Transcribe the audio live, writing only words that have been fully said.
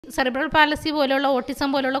Cerebral fallacy പോലെയുള്ള autism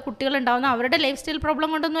പോലെയുള്ള കുട്ടികൾ ഉണ്ടാകുന്ന അവരുടെ ലൈഫ് സ്റ്റൈൽ പ്രോബ്ലം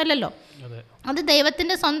കൊണ്ടൊന്നുമല്ലല്ലോ, അത്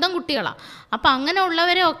ദൈവത്തിൻ്റെ സ്വന്തം കുട്ടികളാണ്. അപ്പോൾ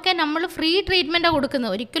അങ്ങനെയുള്ളവരെ ഒക്കെ നമ്മൾ ഫ്രീ ട്രീറ്റ്മെൻറ്റാണ്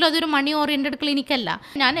കൊടുക്കുന്നത്. ഒരിക്കലും അതൊരു മണി ഓറിയൻറ്റഡ് ക്ലിനിക്കല്ല.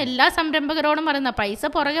 ഞാൻ എല്ലാ സംരംഭകരോടും പറയുന്ന പൈസ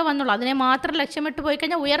പുറകെ വന്നുള്ളൂ, അതിനെ മാത്രം ലക്ഷ്യമിട്ട് പോയി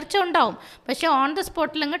കഴിഞ്ഞാൽ ഉയർച്ച ഉണ്ടാവും, പക്ഷേ ഓൺ ദ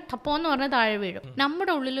സ്പോട്ടിൽ അങ്ങ് ടപ്പോന്ന് പറഞ്ഞാൽ താഴെ വീഴും.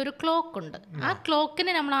 നമ്മുടെ ഉള്ളിലൊരു ക്ലോക്ക് ഉണ്ട്, ആ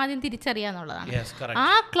ക്ലോക്കിനെ നമ്മൾ ആദ്യം തിരിച്ചറിയാന്നുള്ളതാണ്. ആ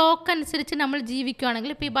ക്ലോക്ക് അനുസരിച്ച് നമ്മൾ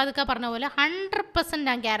ജീവിക്കുകയാണെങ്കിൽ ഇപ്പോൾ ഈ ബാധക പറഞ്ഞ പോലെ 100%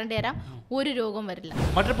 ഞാൻ ഗ്യാരണ്ടി തരാം, ഒരു രോഗം വരില്ല.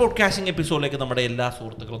 മറ്റൊരു പോഡ്കാസ്റ്റിംഗ് എപ്പിസോഡിലേക്ക് നമ്മുടെ എല്ലാ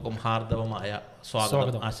സുഹൃത്തുക്കൾക്കും ഹാർദവമായ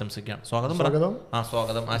സ്വാഗതം ആശംസിക്കാം. സ്വാഗതം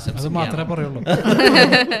ആശംസിക്കാം.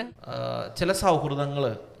 ചില സൗഹൃദങ്ങൾ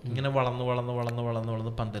ഇങ്ങനെ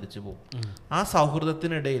വളർന്ന് പന്തലിച്ചു പോകും. ആ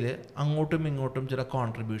സൗഹൃദത്തിനിടയിൽ അങ്ങോട്ടും ഇങ്ങോട്ടും ചില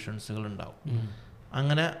കോൺട്രിബ്യൂഷൻസുകൾ ഉണ്ടാവും.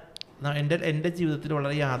 അങ്ങനെ എൻ്റെ ജീവിതത്തിൽ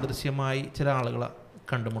വളരെ യാദൃശ്യമായി ചില ആളുകളെ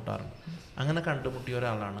കണ്ടുമുട്ടാറുണ്ട്. അങ്ങനെ കണ്ടുമുട്ടിയ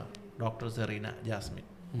ഒരാളാണ് ഡോക്ടർ സെറീന ജാസ്മിൻ.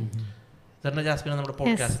 ജാസ്മിൻ നമ്മുടെ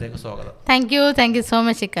പോഡ്കാസ്റ്റിലേക്ക് സ്വാഗതം. Thank you so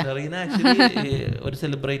much. Serena actually ഒരു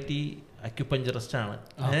സെലിബ്രിറ്റി അക്യുപഞ്ചറിസ്റ്റ് ആണ്.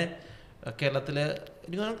 കേരളത്തില്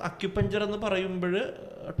എനിക്ക് അക്യുപഞ്ചർ എന്ന് പറയുമ്പോൾ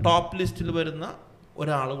ടോപ്പ് ലിസ്റ്റിൽ വരുന്ന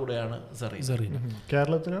ഒരാൾ കൂടെയാണ് സെറീന.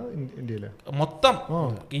 കേരളത്തിലോ ഇന്ത്യയിലോ? മൊത്തം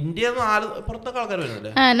ഇന്ത്യയിൽ പുറത്തൊക്കെ ആൾക്കാർ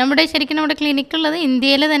വരുന്നില്ലേ? നമ്മുടെ ശരിക്കും നമ്മുടെ ക്ലിനിക്ക് ഉള്ളത്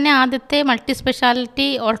ഇന്ത്യയിലെ തന്നെ ആദ്യത്തെ മൾട്ടി സ്പെഷ്യാലിറ്റി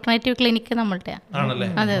ഓൾട്ടർനേറ്റീവ് ക്ലിനിക്ക് നമ്മളുടെ ആണല്ലേ.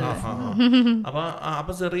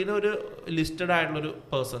 അപ്പൊ സെറീന ഒരു ലിസ്റ്റഡ് ആയിട്ടുള്ളൊരു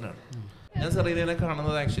പേഴ്സൺ ആണ്. ഞാൻ സെറീനയെ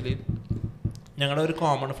കാണുന്നത് ആക്ച്വലി ഞങ്ങളുടെ ഒരു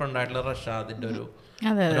കോമൺ ഫ്രണ്ട് ആയിട്ടുള്ള റഷാദിന്റെ ഒരു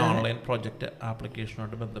ഓൺലൈൻ പ്രോജക്റ്റ്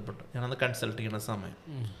ആപ്ലിക്കേഷനുമായിട്ട് ബന്ധപ്പെട്ട് ഞാനത് കൺസൾട്ട് ചെയ്യുന്ന സമയം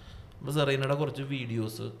അപ്പോൾ സെറീനയുടെ കുറച്ച്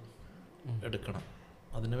വീഡിയോസ് എടുക്കണം.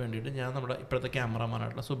 അതിന് വേണ്ടിയിട്ട് ഞാൻ നമ്മുടെ ഇപ്പോഴത്തെ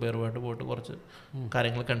ക്യാമറാമാനായിട്ടുള്ള സുബൈറുമായിട്ട് പോയിട്ട് കുറച്ച്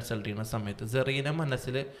കാര്യങ്ങൾ കൺസൾട്ട് ചെയ്യുന്ന സമയത്ത് സെറീന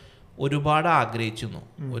മനസ്സിൽ ഒരുപാട് ആഗ്രഹിച്ചിരുന്നു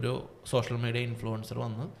ഒരു സോഷ്യൽ മീഡിയ ഇൻഫ്ലുവൻസർ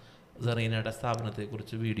വന്ന് സെറീനയുടെ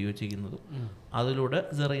സ്ഥാപനത്തെക്കുറിച്ച് വീഡിയോ ചെയ്യുന്നതും അതിലൂടെ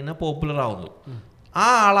സെറീന പോപ്പുലർ ആവുന്നു. ആ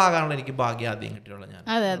ആളാകാനുള്ള എനിക്ക് ഭാഗ്യം ആദ്യം കിട്ടിയുള്ള ഞാൻ.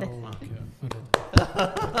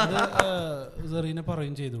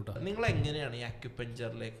 നിങ്ങൾ എങ്ങനെയാണ് ഈ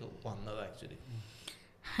അക്യുപഞ്ചറിലേക്ക് വന്നത്? ആക്ച്വലി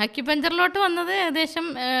അക്യുപഞ്ചറിലോട്ട് വന്നത് ഏകദേശം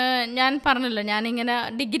ഞാൻ പറഞ്ഞല്ലോ, ഞാനിങ്ങനെ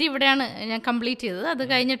ഡിഗ്രി ഇവിടെയാണ് ഞാൻ കംപ്ലീറ്റ് ചെയ്തത്. അത്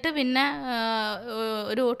കഴിഞ്ഞിട്ട് പിന്നെ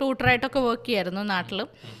ഒരു ട്യൂട്ടറായിട്ടൊക്കെ വർക്ക് ചെയ്യായിരുന്നു നാട്ടിൽ.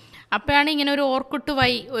 അപ്പോഴാണ് ഇങ്ങനെ ഒരു ഓർക്കുട്ട്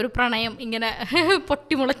വൈ ഒരു പ്രണയം ഇങ്ങനെ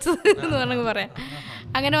പൊട്ടിമുളച്ചത് എന്ന് വേണമെങ്കിൽ പറയാം.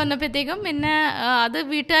 അങ്ങനെ വന്നപ്പോഴത്തേക്കും പിന്നെ അത്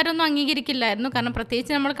വീട്ടുകാരൊന്നും അംഗീകരിക്കില്ലായിരുന്നു, കാരണം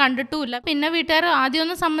പ്രത്യേകിച്ച് നമ്മൾ കണ്ടിട്ടുമില്ല. പിന്നെ വീട്ടുകാർ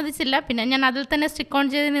ആദ്യമൊന്നും സമ്മതിച്ചില്ല. പിന്നെ ഞാൻ അതിൽ തന്നെ സ്റ്റിക്ക് ഓൺ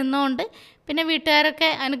ചെയ്ത് നിന്നുകൊണ്ട് പിന്നെ വീട്ടുകാരൊക്കെ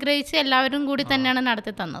അനുഗ്രഹിച്ച് എല്ലാവരും കൂടി തന്നെയാണ്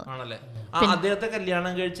നടത്തി തന്നത്. അദ്ദേഹത്തെ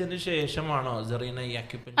കല്യാണം കഴിച്ചതിന് ശേഷമാണോ സെറീന ഈ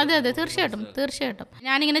അക്യുപഞ്ചർ? അതെ തീർച്ചയായിട്ടും.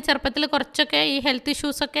 ഞാനിങ്ങനെ ചെറുപ്പത്തിൽ കുറച്ചൊക്കെ ഈ ഹെൽത്ത്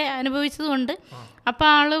ഇഷ്യൂസൊക്കെ അനുഭവിച്ചതുകൊണ്ട് അപ്പോൾ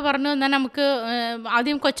ആള് പറഞ്ഞു എന്നാൽ നമുക്ക്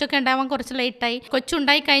ആദ്യം കൊച്ചൊക്കെ ഉണ്ടാവാൻ കുറച്ച് ലേറ്റായി.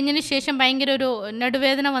 കൊച്ചുണ്ടായി കഴിഞ്ഞതിന് ശേഷം ഭയങ്കര ഒരു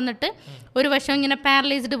നടുവേദന വന്നിട്ട് ഒരു വശം ഇങ്ങനെ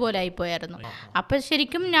പാരലൈസ്ഡ് പോലെ ആയിപ്പോയായിരുന്നു. അപ്പോൾ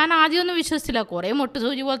ശരിക്കും ഞാൻ ആദ്യമൊന്നും വിശ്വസിച്ചില്ല. കുറേ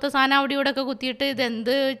മുട്ടുസൂചി പോലത്തെ സാധനം അവിടെ ഇവിടെ ഒക്കെ കുത്തിയിട്ട്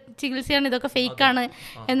ഇതെന്ത് ചികിത്സയാണ്, ഇതൊക്കെ ഫേക്കാണ്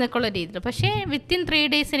എന്നൊക്കെ ഉള്ള രീതിയിൽ. പക്ഷേ വിത്തിൻ 3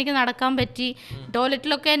 days എനിക്ക് നടക്കാൻ പറ്റി.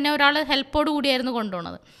 ടോയ്ലറ്റിലൊക്കെ എന്നെ ഒരാൾ ഹെൽപ്പോട് കൂടിയായിരുന്നു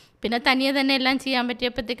കൊണ്ടുപോകുന്നത്. പിന്നെ തനിയെ തന്നെ എല്ലാം ചെയ്യാൻ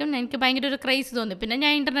പറ്റിയപ്പോഴത്തേക്കും എനിക്ക് ഭയങ്കര ഒരു ക്രൈസ് തോന്നി. പിന്നെ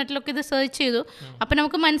ഞാൻ ഇൻ്റർനെറ്റിലൊക്കെ ഇത് സെർച്ച് ചെയ്തു. അപ്പോൾ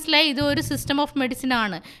നമുക്ക് മനസ്സിലായി ഇത് ഒരു സിസ്റ്റം ഓഫ് മെഡിസിൻ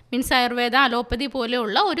ആണ്. മീൻസ് ആയുർവേദ, അലോപ്പതി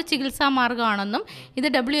പോലെയുള്ള ഒരു ചികിത്സാ മാർഗ്ഗമാണെന്നും ഇത്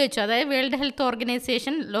WHO അതായത് വേൾഡ് ഹെൽത്ത്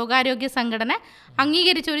ഓർഗനൈസേഷൻ ലോകാരോഗ്യ സംഘടന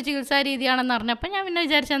അംഗീകരിച്ച ഒരു ചികിത്സാ രീതിയാണെന്ന് അറിഞ്ഞപ്പോൾ ഞാൻ പിന്നെ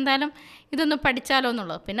വിചാരിച്ചു എന്തായാലും ഇതൊന്ന് പഠിച്ചാലോ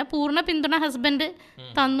എന്നുള്ളത്. പിന്നെ പൂർണ്ണ പിന്തുണ ഹസ്ബൻഡ്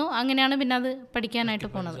തന്നു. അങ്ങനെയാണ് പിന്നെ അത് പഠിക്കാനായിട്ട്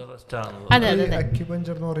പോണത്. അതെ.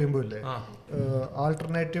 അക്യുപഞ്ചർ എന്ന് പറയുമ്പോൾ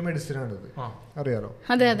ആൾട്ടർനേറ്റീവ് മെഡിസിൻ ആണിത്, അറിയാലോ?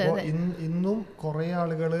 അതെ. ഇന്നും കുറെ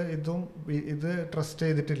ആളുകൾ ഇത് ട്രസ്റ്റ്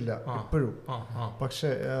ചെയ്തിട്ടില്ല ഇപ്പോഴും.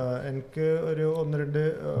 പക്ഷെ എനിക്ക് ഒരു 1-2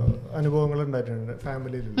 അനുഭവങ്ങൾ ഉണ്ടായിട്ടുണ്ട്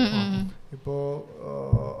ഫാമിലിയിൽ. ഇപ്പോ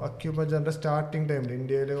അക്യുപഞ്ചറിന്റെ സ്റ്റാർട്ടിങ് ടൈമിൽ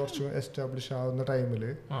ഇന്ത്യയിൽ കുറച്ച് എസ്റ്റാബ്ലിഷ് ആവുന്ന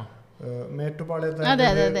ടൈമില് മേട്ടുപാളയത്തെ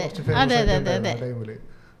കുറച്ച് ഫേമസ് ആയിട്ടുണ്ടായിരുന്ന ടൈമില്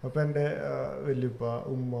അപ്പൊ എന്റെ വല്യപ്പ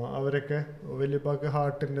ഉമ്മ അവരൊക്കെ, വല്യപ്പാക്ക്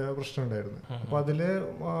ഹാർട്ടിന്റെ പ്രശ്നം ഉണ്ടായിരുന്നു. അപ്പൊ അതില്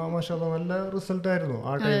മാഷാഅല്ലാ നല്ല റിസൾട്ട് ആയിരുന്നു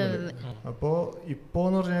ആ ടൈമില്. അപ്പോ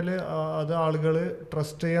ഇപ്പോന്ന് പറഞ്ഞാല് അത് ആളുകള്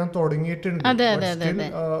ട്രസ്റ്റ് ചെയ്യാൻ തുടങ്ങിയിട്ടുണ്ട്.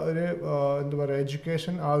 ഒരു എന്താ പറയാ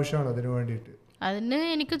എഡ്യൂക്കേഷൻ ആവശ്യമാണ് അതിനു വേണ്ടിയിട്ട്. അതിന്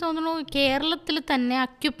എനിക്ക് തോന്നുന്നു കേരളത്തിൽ തന്നെ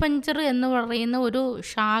അക്യുപഞ്ചർ എന്ന് പറയുന്ന ഒരു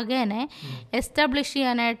ശാഖനെ എസ്റ്റാബ്ലിഷ്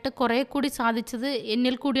ചെയ്യാനായിട്ട് കുറേ കൂടി സാധിച്ചത്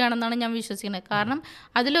എന്നിൽ കൂടിയാണെന്നാണ് ഞാൻ വിശ്വസിക്കുന്നത്. കാരണം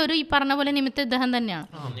അതിലൊരു ഈ പറഞ്ഞ പോലെ നിമിത്ത ഇദ്ദേഹം തന്നെയാണ്.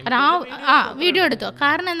 ആ വീഡിയോ എടുത്തു.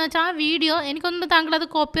 കാരണം എന്ന് വെച്ചാൽ ആ വീഡിയോ എനിക്കൊന്നും താങ്കൾ അത്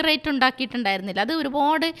കോപ്പി റൈറ്റ് ഉണ്ടാക്കിയിട്ടുണ്ടായിരുന്നില്ല. അത്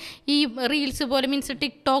ഒരുപാട് ഈ റീൽസ് പോലെ മീൻസ്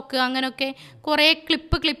ടിക്ടോക്ക് അങ്ങനെയൊക്കെ കുറേ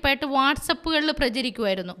ക്ലിപ്പായിട്ട് വാട്സപ്പുകളിൽ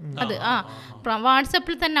പ്രചരിക്കുമായിരുന്നു. അത്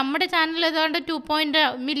വാട്സപ്പിൽ തന്നെ നമ്മുടെ ചാനൽ ഏതാണ്ട് 2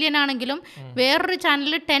 million ആണെങ്കിലും വേറൊരു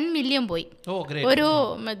ചാനലിൽ 10 മില്യൺ പോയി. ഒരു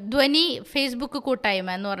ധ്വനി ഫേസ്ബുക്ക്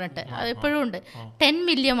കൂട്ടായ്മ എന്ന് പറഞ്ഞിട്ട് അത് ഇപ്പോഴും ഉണ്ട്. 10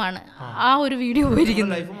 മില്യൺ ആണ് ആ ഒരു വീഡിയോ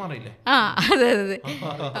പോയിരിക്കുന്നത്. അതെ അതെ.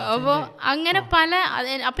 അപ്പോൾ അങ്ങനെ പല,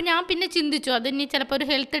 അപ്പം ഞാൻ പിന്നെ ചിന്തിച്ചു അതിനി ചിലപ്പോൾ ഒരു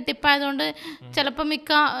ഹെൽത്ത് ടിപ്പായതുകൊണ്ട് ചിലപ്പോൾ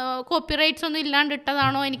മിക്ക കോപ്പിറൈറ്റ്സ് ഒന്നും ഇല്ലാണ്ട്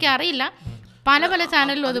ഇട്ടതാണോ എനിക്കറിയില്ല. പല പല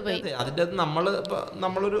ചാനലിലും അത് പോയി. അതിന്റെ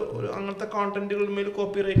നമ്മളൊരു അങ്ങനത്തെ കോണ്ടന്റുകൾ മേൽ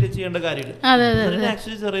കോപ്പിറൈറ്റ് ചെയ്യേണ്ട കാര്യമില്ല.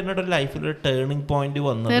 ആക്ച്വലി ചെറിയ ലൈഫിൽ ഒരു ടേണിംഗ് പോയിന്റ്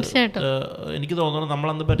വന്നത് എനിക്ക് തോന്നുന്നു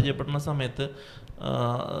നമ്മളന്ന് പരിചയപ്പെടുന്ന സമയത്ത്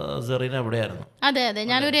സെറീന എവിടെയായിരുന്നു? അതെ അതെ,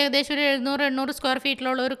 ഞാനൊരു ഏകദേശം ഒരു 700-800 സ്ക്വയർ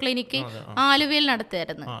ഫീറ്റിലുള്ള ഒരു ക്ലിനിക്ക് ആലുവയിൽ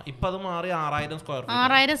നടത്തുമായിരുന്നു. ഇപ്പൊ അത് മാറി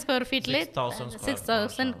 6000 സ്ക്വയർ ഫീറ്റിൽ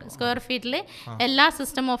 6000 സ്ക്വയർ ഫീറ്റിൽ എല്ലാ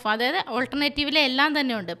സിസ്റ്റം ഓഫ്, അതായത് ഓൾട്ടർനേറ്റീവിലെ എല്ലാം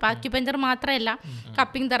തന്നെ ഉണ്ട്. അക്യുപഞ്ചർ മാത്രമല്ല,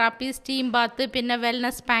 കപ്പിംഗ് തെറാപ്പി, സ്റ്റീം ബാത്ത്, പിന്നെ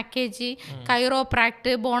wellness package,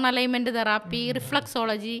 കൈറോപ്രാക്ട്, bone alignment therapy,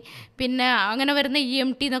 reflexology, പിന്നെ അങ്ങനെ വരുന്ന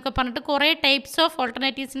EMT എന്നൊക്കെ പറഞ്ഞിട്ട് കുറേ ടൈപ്സ് ഓഫ്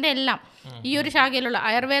ഓൾട്ടർനേറ്റീവ്സിൻ്റെ എല്ലാം ഈ ഒരു ശാഖയിലുള്ള,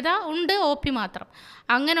 ആയുർവേദ ഉണ്ട്, OP മാത്രം,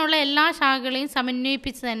 അങ്ങനെയുള്ള എല്ലാ ശാഖകളെയും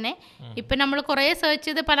സമന്വയിപ്പിച്ച് തന്നെ ഇപ്പം നമ്മൾ കുറേ സെർച്ച്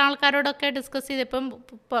ചെയ്ത് പല ആൾക്കാരോടൊക്കെ ഡിസ്കസ് ചെയ്ത് ഇപ്പം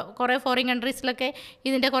കുറേ ഫോറിൻ കൺട്രീസിലൊക്കെ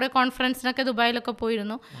ഇതിൻ്റെ കുറേ കോൺഫറൻസിനൊക്കെ ദുബായിലൊക്കെ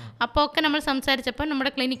പോയിരുന്നു. അപ്പോൾ ഒക്കെ നമ്മൾ സംസാരിച്ചപ്പോൾ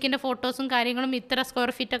നമ്മുടെ ക്ലിനിക്കിൻ്റെ ഫോട്ടോസും കാര്യങ്ങളും ഇത്ര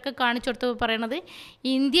സ്ക്വയർ ഫീറ്റൊക്കെ കാണിച്ചു കൊടുത്തപ്പോൾ പറയണത്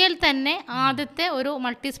ഇന്ത്യയിൽ തന്നെ ആദ്യത്തെ ഒരു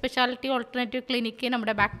മൾട്ടി സ്പെഷ്യാലിറ്റി ഓൾട്ടർനേറ്റീവ് ക്ലിനിക്ക്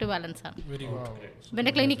നമ്മുടെ ബാക്ക് ടു ബാലൻസ് ആണ്.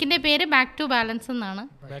 ഇവൻ്റെ ക്ലിനിക്കിൻ്റെ പേര് ബാക്ക് ടു ബാലൻസ് എന്നാണ്.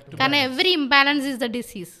 കാരണം every imbalance is the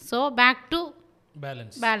disease. So back to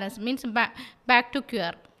balance means back to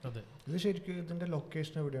cure.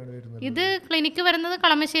 ഇത് ക്ലിനിക്ക് വരുന്നത്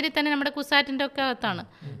കളമശ്ശേരി തന്നെ, നമ്മുടെ കുസാറ്റിൻ്റെ ഒക്കെ അകത്താണ്,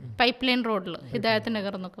 പൈപ്പ് ലൈൻ റോഡിൽ, ഹിദായത്ത്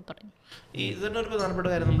നഗർ എന്നൊക്കെ പറയും. ഇതിൻ്റെ ഒരു പ്രധാനപ്പെട്ട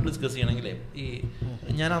കാര്യം നമ്മൾ ഡിസ്കസ് ചെയ്യണമെങ്കിൽ, ഈ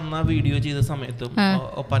ഞാൻ അന്ന് ആ വീഡിയോ ചെയ്ത സമയത്തും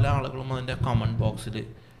പല ആളുകളും അതിൻ്റെ കമൻറ്റ് ബോക്സിൽ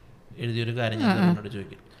എഴുതിയൊരു കാര്യം ഞാൻ എന്നോട്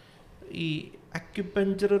ചോദിക്കും. ഈ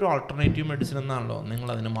അക്യുപഞ്ചർ ഒരു ആൾട്ടർനേറ്റീവ് മെഡിസിൻ എന്നാണല്ലോ നിങ്ങൾ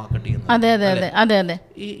അതിനെ മാർക്കറ്റ് ചെയ്യുന്നത്. അതെ അതെ അതെ അതെ അതെ.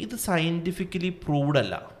 ഇത് സയന്റിഫിക്കലി പ്രൂവ്ഡ്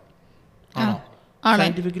അല്ല ആണോ?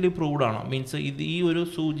 സയന്റിഫിക്കലി പ്രൂവ്ഡ് ആണോ? മീൻസ് ഇത് ഈ ഒരു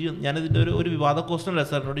സൂചി, ഞാനിതിന്റെ ഒരു വിവാദ ക്വസ്റ്റ്യൻ അല്ല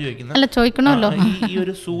സാറിനോട് ചോദിക്കുന്നത്, ഈ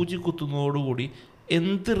ഒരു സൂചി കുത്തുന്നതോടുകൂടി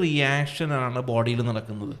എന്ത് റിയാക്ഷനാണ് ബോഡിയിൽ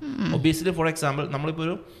നടക്കുന്നത്? ഒബിയസ്ലി ഫോർ എക്സാമ്പിൾ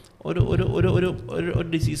നമ്മളിപ്പോൾ ഒരു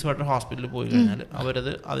ഡിസീസുമായിട്ട് ഹോസ്പിറ്റലിൽ പോയി കഴിഞ്ഞാൽ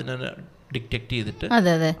അവരത് അതിനെ ഡിറ്റക്ട് ചെയ്തിട്ട്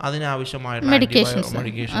അതിനാവശ്യമായിട്ടുള്ള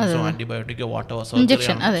മെഡിക്കേഷൻസോ ആന്റിബയോട്ടിക്കോ വാട്ടർ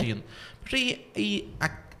ചെയ്യുന്നു. പക്ഷേ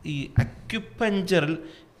ഈ അക്യുപഞ്ചറിൽ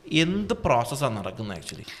എന്ത് പ്രോസസ്സാണ് നടക്കുന്നത്?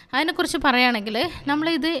 ആക്ച്വലി അതിനെക്കുറിച്ച് പറയുകയാണെങ്കിൽ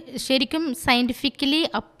നമ്മളിത് ശരിക്കും സയൻറ്റിഫിക്കലി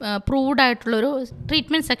പ്രൂവ്ഡ് ആയിട്ടുള്ളൊരു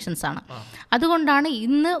ട്രീറ്റ്മെൻറ്റ് സെക്ഷൻസ് ആണ്. അതുകൊണ്ടാണ്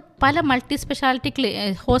ഇന്ന് പല മൾട്ടി സ്പെഷ്യാലിറ്റി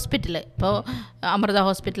ഹോസ്പിറ്റൽ, ഇപ്പോൾ അമൃത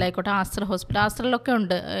ഹോസ്പിറ്റൽ ആയിക്കോട്ടെ, ആസ്ട്രലൊക്കെ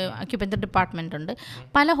ഉണ്ട് അക്യുപഞ്ചർ ഡിപ്പാർട്ട്മെൻ്റ് ഉണ്ട്.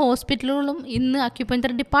 പല ഹോസ്പിറ്റലുകളും ഇന്ന്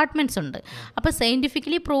അക്യുപഞ്ചർ ഡിപ്പാർട്ട്മെൻറ്റ്സ് ഉണ്ട്. അപ്പോൾ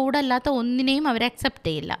സയൻറ്റിഫിക്കലി പ്രൂവ്ഡ് അല്ലാത്ത ഒന്നിനെയും അവർ അക്സെപ്റ്റ്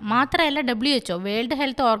ചെയ്യില്ല. മാത്രമല്ല WHO വേൾഡ്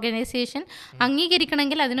ഹെൽത്ത് ഓർഗനൈസേഷൻ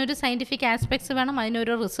അംഗീകരിക്കണമെങ്കിൽ അതിനൊരു സയൻറ്റിഫിക് ആസ്പെക്ട്സ് വേണം,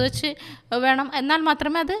 അതിനൊരു റിസർച്ച് വേണം, എന്നാൽ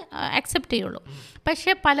മാത്രമേ അത് അക്സെപ്റ്റ് ചെയ്യുള്ളൂ.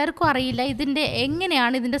 പക്ഷേ പലർക്കും അറിയില്ല ഇതിൻ്റെ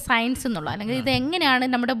എങ്ങനെയാണ് ഇതിൻ്റെ സയൻസ് എന്നുള്ളത്, അല്ലെങ്കിൽ ഇത് എങ്ങനെയാണ്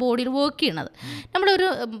നമ്മുടെ ബോഡിയിൽ വർക്ക് ചെയ്യണത്. നമ്മളൊരു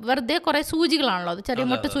വെറുതെ കുറേ സൂചികളാണല്ലോ, അത് ചെറിയ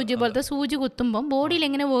മുട്ട സൂചി പോലത്തെ സൂചി കുത്തുമ്പം ബോഡിയിൽ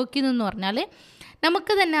എങ്ങനെ വർക്ക് ചെയ്യുന്നു പറഞ്ഞാൽ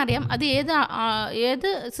നമുക്ക് തന്നെ അറിയാം. അത് ഏത്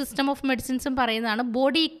സിസ്റ്റം ഓഫ് മെഡിസിൻസും പറയുന്നതാണ്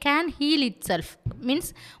body can heal it self.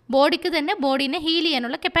 Means ബോഡിക്ക് തന്നെ ബോഡീനെ ഹീൽ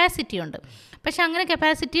ചെയ്യാനുള്ള കപ്പാസിറ്റി ഉണ്ട്. പക്ഷെ അങ്ങനെ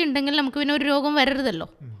കപ്പാസിറ്റി ഉണ്ടെങ്കിൽ നമുക്ക് പിന്നെ ഒരു രോഗം വരരുതല്ലോ,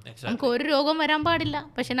 നമുക്ക് ഒരു രോഗം വരാൻ പാടില്ല.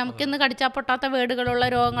 പക്ഷെ നമുക്കിന്ന് കടിച്ചാൽ പൊട്ടാത്ത വേടുകളുള്ള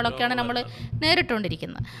രോഗങ്ങളൊക്കെയാണ് നമ്മൾ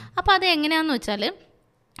നേരിട്ടുകൊണ്ടിരിക്കുന്നത്. അപ്പോൾ അത് എങ്ങനെയാണെന്ന് വെച്ചാൽ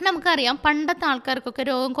നമുക്കറിയാം, പണ്ടത്തെ ആൾക്കാർക്കൊക്കെ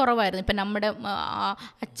രോഗം കുറവായിരുന്നു. ഇപ്പം നമ്മുടെ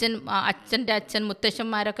അച്ഛൻ്റെ അച്ഛൻ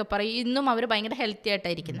മുത്തശ്ശന്മാരൊക്കെ പറയും ഇന്നും അവർ ഭയങ്കര ഹെൽത്തി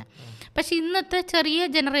ആയിട്ടായിരിക്കുന്നത്. പക്ഷേ ഇന്നത്തെ ചെറിയ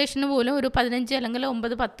ജനറേഷന് പോലും ഒരു 15 അല്ലെങ്കിൽ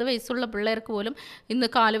 9-10 വയസ്സുള്ള പിള്ളേർക്ക് പോലും ഇന്ന്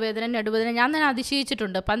കാലുവേദന, നടുവേദന, ഞാൻ തന്നെ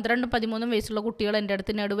അതിശയിച്ചിട്ടുണ്ട്. 12-13 വയസ്സുള്ള കുട്ടികൾ എൻ്റെ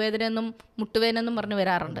അടുത്ത് നടുവേദനയെന്നും മുട്ടുവേദനയെന്നും പറഞ്ഞ്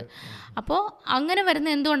വരാറുണ്ട്. അപ്പോൾ അങ്ങനെ വരുന്ന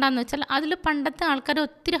എന്തുകൊണ്ടാണെന്ന് വെച്ചാൽ അതിൽ പണ്ടത്തെ ആൾക്കാർ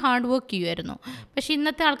ഒത്തിരി ഹാർഡ് വർക്ക് ചെയ്യുമായിരുന്നു. പക്ഷേ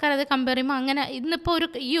ഇന്നത്തെ ആൾക്കാർ അത് കമ്പയർ ചെയ്യുമ്പോൾ അങ്ങനെ ഇന്നിപ്പോൾ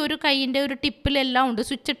ഈ ഒരു കൈയിൻ്റെ ഒരു ടിപ്പിലെല്ലാം ഉണ്ട്,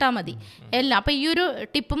 സ്വിച്ച് ഇട്ടാൽ മതി എല്ലാം. അപ്പോൾ ഈ ഒരു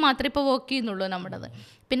ടിപ്പ് മാത്രമേ ഇപ്പോൾ വർക്ക് ചെയ്യുന്നുള്ളൂ നമ്മുടേത്.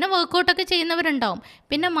 പിന്നെ വർക്കൗട്ടൊക്കെ ചെയ്യുന്നവരുണ്ടാവും.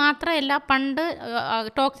 പിന്നെ മാത്രമല്ല, പണ്ട്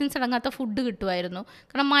ടോക്സിൻസ് അടങ്ങാത്ത ഫുഡ് കിട്ടുമായിരുന്നു.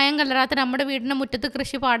 കാരണം മായം കലരാത്ത നമ്മുടെ വീടിൻ്റെ മുറ്റത്ത്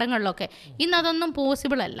കൃഷിപ്പാടങ്ങളിലൊക്കെ. ഇന്ന് അതൊന്നും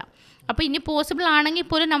പോസിബിൾ അല്ല. അപ്പോൾ ഇനി പോസിബിൾ ആണെങ്കിൽ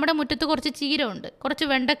പോലും നമ്മുടെ മുറ്റത്ത് കുറച്ച് ചീരമുണ്ട്, കുറച്ച്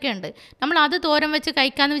വെണ്ടയ്ക്കുണ്ട്, നമ്മൾ അത് തോരൻ വെച്ച്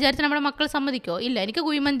കഴിക്കാമെന്ന് വിചാരിച്ച് നമ്മുടെ മക്കൾ സമ്മതിക്കുമോ? ഇല്ല, എനിക്ക്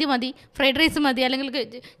കുഴിമന്തി മതി, ഫ്രൈഡ് റൈസ് മതി, അല്ലെങ്കിൽ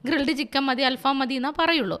ഗ്രിൽഡ് ചിക്കൻ മതി, അൽഫാം മതി എന്നാ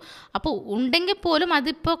പറയുള്ളൂ. അപ്പോൾ ഉണ്ടെങ്കിൽ പോലും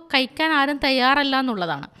അതിപ്പോൾ കഴിക്കാൻ ആരും തയ്യാറല്ല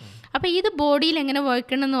എന്നുള്ളതാണ്. അപ്പോൾ ഇത് ബോഡിയിൽ എങ്ങനെ വർക്ക്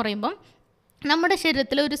ചെയ്യണമെന്ന് പറയുമ്പം നമ്മുടെ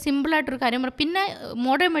ശരീരത്തിൽ ഒരു സിമ്പിളായിട്ടൊരു കാര്യം പറയും. പിന്നെ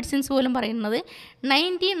മോഡേൺ മെഡിസിൻസ് പോലും പറയുന്നത്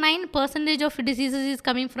 99% of diseases is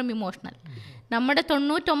coming from emotional. നമ്മുടെ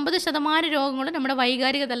 99% രോഗങ്ങളും നമ്മുടെ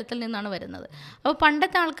വൈകാരിക തലത്തിൽ നിന്നാണ് വരുന്നത്. അപ്പോൾ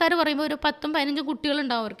പണ്ടത്തെ ആൾക്കാർ പറയുമ്പോൾ ഒരു 10-15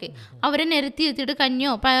 കുട്ടികളുണ്ടാവും അവർക്ക്. അവരെ നിരത്തി എത്തിയിട്ട്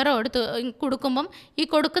കഞ്ഞിയോ പയറോ എടുത്ത് കൊടുക്കുമ്പം ഈ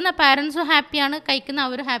കൊടുക്കുന്ന പാരൻസും ഹാപ്പിയാണ്, കഴിക്കുന്ന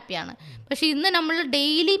അവരും ഹാപ്പിയാണ്. പക്ഷേ ഇന്ന് നമ്മൾ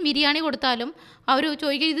ഡെയിലി ബിരിയാണി കൊടുത്താലും അവർ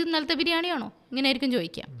ചോദിക്കുക ഇത് ഇന്നലത്തെ ബിരിയാണിയാണോ, ഇങ്ങനെ ആയിരിക്കും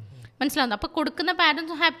ചോദിക്കുക. മനസ്സിലാവുന്നു. അപ്പോൾ കൊടുക്കുന്ന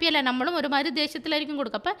പാരൻസും ഹാപ്പി അല്ല, നമ്മളും ഒരുമാതിരി ദേഷ്യത്തിലായിരിക്കും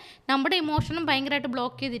കൊടുക്കുക. അപ്പോൾ നമ്മുടെ ഇമോഷനും ഭയങ്കരമായിട്ട്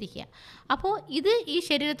ബ്ലോക്ക് ചെയ്തിരിക്കുക. അപ്പോൾ ഇത് ഈ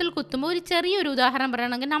ശരീരത്തിൽ കുത്തുമ്പോൾ ഒരു ചെറിയൊരു ഉദാഹരണം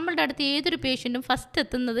പറയുകയാണെങ്കിൽ നമ്മളുടെ അടുത്ത് ഏതൊരു പേഷ്യൻറ്റും ഫസ്റ്റ്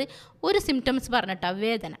എത്തുന്നത് ഒരു സിംറ്റംസ് പറഞ്ഞിട്ടാണ്,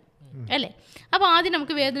 വേദന അല്ലേ. അപ്പോൾ ആദ്യം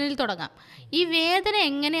നമുക്ക് വേദനയിൽ തുടങ്ങാം. ഈ വേദന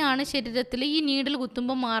എങ്ങനെയാണ് ശരീരത്തിൽ ഈ നീഡിൽ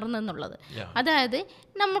കുത്തുമ്പോൾ മാറുന്നതെന്നുള്ളത്. അതായത്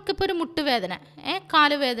നമുക്കിപ്പോൾ ഒരു മുട്ടുവേദന,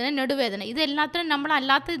 കാലുവേദന, നടുവേദന, ഇതെല്ലാത്തിനും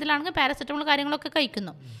നമ്മളല്ലാത്ത ഇതിലാണെങ്കിൽ പാരസെറ്റമോൾ കാര്യങ്ങളൊക്കെ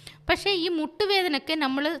കഴിക്കുന്നു. പക്ഷേ ഈ മുട്ടുവേദനയ്ക്ക്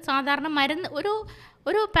നമ്മൾ സാധാരണ മരുന്ന്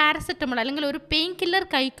ഒരു പാരസെറ്റമോൾ അല്ലെങ്കിൽ ഒരു പെയിൻ കില്ലർ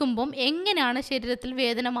കഴിക്കുമ്പം എങ്ങനെയാണ് ശരീരത്തിൽ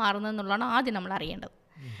വേദന മാറുന്നതെന്നുള്ളതാണ് ആദ്യം നമ്മൾ അറിയേണ്ടത്.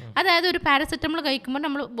 അതായത് ഒരു പാരസെറ്റമോൾ കഴിക്കുമ്പോൾ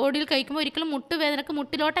നമ്മൾ ബോഡിയിൽ കഴിക്കുമ്പോൾ ഒരിക്കലും മുട്ടുവേദനക്ക്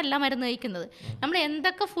മുട്ടിലോട്ടല്ല മരുന്ന് കഴിക്കുന്നത്. നമ്മൾ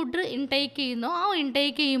എന്തൊക്കെ ഫുഡ് ഇൻടേക്ക് ചെയ്യുന്നോ ആ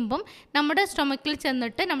ഇൻടേക്ക് ചെയ്യുമ്പം നമ്മുടെ സ്റ്റൊമക്കിൽ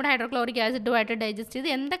ചെന്നിട്ട് നമ്മുടെ ഹൈഡ്രോക്ലോറിക് ആസിഡുമായിട്ട് ഡൈജസ്റ്റ് ചെയ്ത്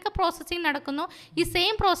എന്തൊക്കെ പ്രോസസ്സിങ് നടക്കുന്നോ ഈ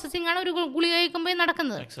സെയിം പ്രോസസ്സിംഗ് ആണ് ഒരു ഗുളിക കഴിക്കുമ്പോൾ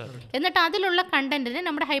നടക്കുന്നത്. എന്നിട്ട് അതിലുള്ള കണ്ടന്റിനെ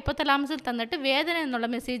നമ്മുടെ ഹൈപ്പോതലാമസിൽ തന്നിട്ട് വേദന എന്നുള്ള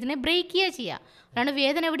മെസ്സേജിനെ ബ്രേക്ക് ചെയ്യുക. അതാണ്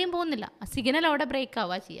വേദന എവിടെയും പോകുന്നില്ല, സിഗ്നൽ അവിടെ ബ്രേക്ക്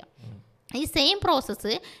ആവുക ചെയ്യുക. ഈ സെയിം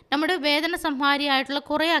പ്രോസസ്സ് നമ്മുടെ വേദന സംഹാരിയായിട്ടുള്ള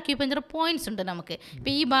കുറേ അക്യൂപഞ്ചർ പോയിന്റ്സ് ഉണ്ട് നമുക്ക്.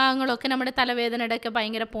 ഇപ്പോൾ ഈ ഭാഗങ്ങളൊക്കെ നമ്മുടെ തലവേദനയുടെ ഒക്കെ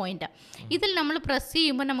ഭയങ്കര പോയിന്റാണ്. ഇതിൽ നമ്മൾ പ്രസ്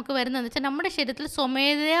ചെയ്യുമ്പോൾ നമുക്ക് വരുന്നതെന്ന് വെച്ചാൽ നമ്മുടെ ശരീരത്തിൽ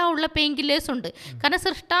സ്വമേധയാ ഉള്ള പെയിൻ കില്ലേഴ്സ് ഉണ്ട്. കാരണം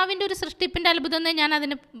സൃഷ്ടാവിൻ്റെ ഒരു സൃഷ്ടിപ്പിൻ്റെ അത്ഭുതം എന്നേ ഞാൻ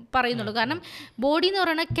അതിന് പറയുന്നുള്ളൂ. കാരണം ബോഡി എന്ന്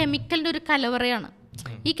പറയുന്നത് കെമിക്കലിൻ്റെ ഒരു കലവറയാണ്.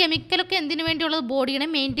 ഈ കെമിക്കലൊക്കെ എന്തിനു വേണ്ടിയുള്ളത്? ബോഡിയെ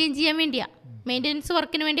മെയിൻറ്റെയിൻ ചെയ്യാൻ വേണ്ടിയാണ്. മെയിൻ്റെനൻസ്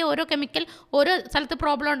വർക്കിന് വേണ്ടി ഓരോ കെമിക്കൽ ഓരോ സ്ഥലത്ത്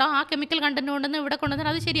പ്രോബ്ലം ഉണ്ടാകും, ആ കെമിക്കൽ കണ്ടന്റ് കൊണ്ടുവന്ന് ഇവിടെ കൊണ്ടുവന്നാൽ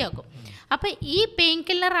അത് ശരിയാക്കും. അപ്പോൾ ഈ പെയിൻ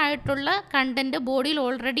കില്ലർ ആയിട്ടുള്ള കണ്ടന്റ് ബോഡിയിൽ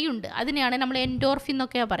ഓൾറെഡി ഉണ്ട്. അതിനെയാണ് നമ്മൾ എൻഡോർഫിൻ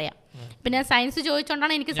എന്നൊക്കെയാണ് പറയാം. പിന്നെ സയൻസ്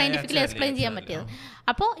ചോദിച്ചുകൊണ്ടാണ് എനിക്ക് സയൻറ്റിഫിക്കലി എക്സ്പ്ലെയിൻ ചെയ്യാൻ പറ്റിയത്.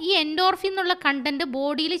 അപ്പോൾ ഈ എൻഡോർഫിൻ എന്നുള്ള കണ്ടന്റ്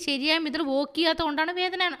ബോഡിയിൽ ശരിയായ ഇതിൽ വർക്ക് ചെയ്യാത്തത് കൊണ്ടാണ്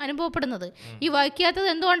വേദന അനുഭവപ്പെടുന്നത്. ഈ വർക്ക് ചെയ്യാത്തത്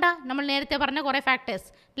എന്തുകൊണ്ടാണ്? നമ്മൾ നേരത്തെ പറഞ്ഞ കുറേ factors,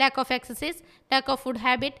 lack of exercise, lack of food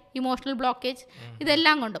habit, emotional blockage,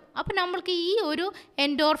 ഇതെല്ലാം കൊണ്ടും. അപ്പോൾ നമ്മൾക്ക് ഈ ഒരു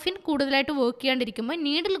എൻഡോർഫിൻ കൂടുതലായിട്ട് വർക്ക് ചെയ്യാണ്ടിരിക്കുമ്പോൾ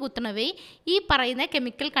നീഡിൽ കുത്തണവേ ഈ പറയുന്ന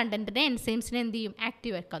കെമിക്കൽ കണ്ടന്റിനെ എൻസൈംസിനെ എന്ത് ചെയ്യും?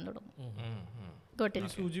 ആക്റ്റീവ് ആക്കാൻ തുടങ്ങും.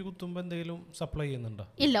 സൂചി കുത്തുമ്പോൾ എന്തെങ്കിലും സപ്ലൈ ചെയ്യുന്നുണ്ടോ?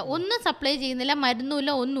 ഇല്ല, ഒന്നും സപ്ലൈ ചെയ്യുന്നില്ല,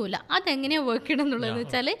 മരുന്നുമില്ല, ഒന്നുമില്ല. അതെങ്ങനെയാണ് വർക്ക് ചെയ്യണം എന്നുള്ളതെന്ന്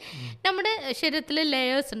വെച്ചാൽ നമ്മുടെ ശരീരത്തിൽ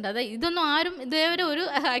ലെയേഴ്സ് ഉണ്ട്. അതായത് ഇതൊന്നും ആരും ഇതേവരെ ഒരു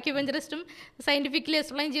അക്യുപഞ്ചറിസ്റ്റും സയൻറ്റിഫിക്കലി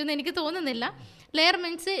എക്സ്പ്ലെയിൻ ചെയ്യുമെന്ന് എനിക്ക് തോന്നുന്നില്ല. ലെയർ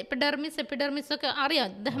മീൻസ് എപ്പിഡെർമിസ് ഒക്കെ അറിയാം,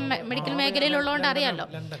 മെഡിക്കൽ മേഖലയിലുള്ളതുകൊണ്ട് അറിയാമല്ലോ.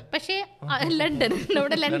 പക്ഷേ ലണ്ടൻ,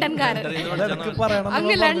 നമ്മുടെ ലണ്ടൻകാരൻ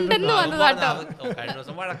അങ്ങ് ലണ്ടനിൽ വന്നതാട്ടോ.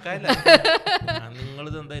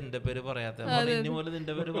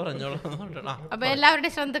 അപ്പൊ എല്ലാവരുടെ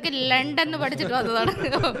ശ്രദ്ധക്ക് ലണ്ടൻ പഠിച്ചിട്ട് വന്നതാണ്.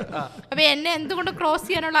 അപ്പൊ എന്നെ എന്തുകൊണ്ട് ക്രോസ്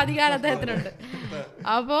ചെയ്യാനുള്ള അധികാരം അദ്ദേഹത്തിനുണ്ട്.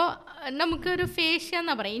 അപ്പോൾ നമുക്കൊരു ഫേഷ്യ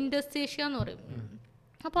എന്നാ പറയാം, ഇൻഡസ്തേഷ്യ എന്ന് പറയും.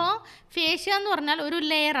 അപ്പോൾ ഫേഷ്യ എന്ന് പറഞ്ഞാൽ ഒരു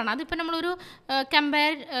ലെയറാണ്. അതിപ്പോൾ നമ്മളൊരു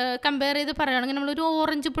കമ്പയർ ചെയ്ത് പറയുകയാണെങ്കിൽ നമ്മളൊരു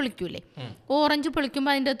ഓറഞ്ച് പൊളിക്കൂലേ, ഓറഞ്ച്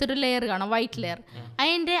പൊളിക്കുമ്പോൾ അതിൻ്റെ അകത്തൊരു ലെയർ കാണാം, വൈറ്റ് ലെയർ.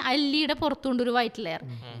 അതിൻ്റെ അല്ലിയുടെ പുറത്തുകൊണ്ട് ഒരു വൈറ്റ് ലെയർ.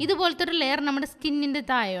 ഇതുപോലത്തെ ഒരു ലെയർ നമ്മുടെ സ്കിന്നിൻ്റെ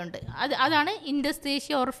താഴെയുണ്ട്. അതാണ്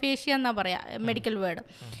ഇൻഡസ്തേഷ്യ ഓർ ഫേഷ്യ എന്നാ പറയുക മെഡിക്കൽ വേർഡ്.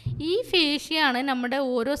 ഈ ഫേഷ്യയാണ് നമ്മുടെ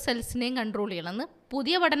ഓരോ സെൽസിനെയും കൺട്രോൾ ചെയ്യണമെന്ന്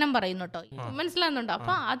പുതിയ പഠനം പറയുന്നു കേട്ടോ. മനസ്സിലാകുന്നുണ്ടോ?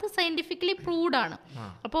 അപ്പോൾ അത് സയൻറ്റിഫിക്കലി പ്രൂവ്ഡ് ആണ്.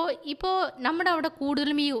 അപ്പോൾ ഇപ്പോൾ നമ്മുടെ അവിടെ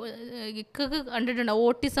കൂടുതലും ഈ കണ്ടിട്ടുണ്ട്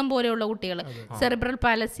ഓട്ടിസം പോലെയുള്ള കുട്ടികൾ, സെറിബ്രൽ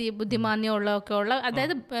പാലസി, ബുദ്ധിമാന്യം ഉള്ളതൊക്കെ ഉള്ള,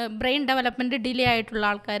 അതായത് ബ്രെയിൻ ഡെവലപ്മെൻറ്റ് ഡിലേ ആയിട്ടുള്ള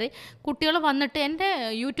ആൾക്കാർ കുട്ടികൾ വന്നിട്ട് എൻ്റെ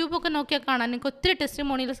യൂട്യൂബൊക്കെ നോക്കിയാൽ കാണാൻ എനിക്ക് ഒത്തിരി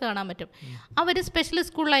ടെസ്റ്റിമോണിയൽസ് കാണാൻ പറ്റും. അവർ സ്പെഷ്യൽ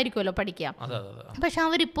സ്കൂളിലായിരിക്കുമല്ലോ പഠിക്കുക, പക്ഷെ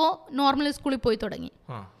അവരിപ്പോൾ നോർമൽ സ്കൂളിൽ പോയി തുടങ്ങി.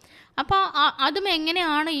 അപ്പോൾ അതും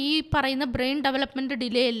എങ്ങനെയാണ് ഈ പറയുന്ന ബ്രെയിൻ ഡെവലപ്മെൻറ്റ്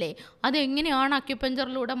ഡിലേ അല്ലേ, അതെങ്ങനെയാണ്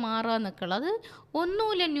അക്യുപഞ്ചറിലൂടെ മാറുക എന്നൊക്കെയുള്ളത്?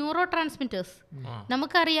 ഒന്നുമില്ല, ന്യൂറോ ട്രാൻസ്മിറ്റേഴ്സ്.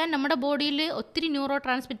 നമുക്കറിയാം നമ്മുടെ ബോഡിയിൽ ഒത്തിരി ന്യൂറോ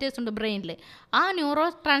ട്രാൻസ്മിറ്റേഴ്സ് ഉണ്ട് ബ്രെയിനിൽ. ആ neuro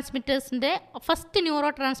ട്രാൻസ്മിറ്റേഴ്സിൻ്റെ first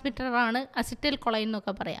neuro ട്രാൻസ്മിറ്ററാണ് acetyl choline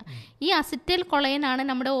എന്നൊക്കെ പറയാം. ഈ അസിറ്റൈൽ കൊളൈനാണ്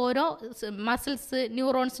നമ്മുടെ ഓരോ മസിൽസ്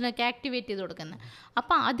ന്യൂറോൺസിനൊക്കെ ആക്ടിവേറ്റ് ചെയ്ത് കൊടുക്കുന്നത്.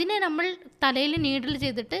 അപ്പോൾ അതിനെ നമ്മൾ തലയിൽ നീഡിൽ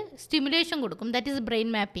ചെയ്തിട്ട് സ്റ്റിമുലേഷൻ കൊടുക്കും, that is brain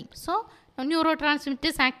mapping. So neuro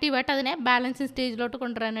transmitters ആക്റ്റീവായിട്ട് അതിനെ ബാലൻസിങ് സ്റ്റേജിലോട്ട്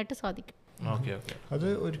കൊണ്ടുവരാനായിട്ട് സാധിക്കും. അത്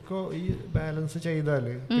ഒരിക്കൽ ഈ ബാലൻസ് ചെയ്താൽ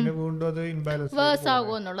പിന്നെ വീണ്ടും അത് ഇൻബാലൻസ് വേഴ്സ്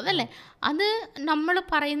ആകുമോ എന്നുള്ളത് അല്ലേ. അത് നമ്മൾ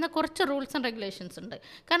പറയുന്ന കുറച്ച് റൂൾസ് ആൻഡ് റെഗുലേഷൻസ് ഉണ്ട്.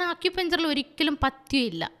 കാരണം അക്യുപഞ്ചറിൽ ഒരിക്കലും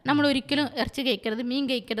പഥ്യമില്ല. നമ്മൾ ഒരിക്കലും ഇറച്ചി കഴിക്കരുത്, മീൻ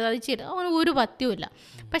കഴിക്കരുത്, അത് ചെയ്യരുത്, അങ്ങനെ ഒരു പഥ്യമില്ല.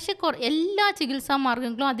 പക്ഷേ എല്ലാ ചികിത്സാ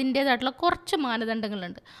മാർഗ്ഗങ്ങളും അതിൻ്റേതായിട്ടുള്ള കുറച്ച്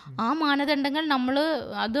മാനദണ്ഡങ്ങളുണ്ട്. ആ മാനദണ്ഡങ്ങൾ നമ്മൾ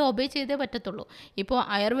അത് ഒബേ ചെയ്തേ പറ്റത്തുള്ളൂ. ഇപ്പോൾ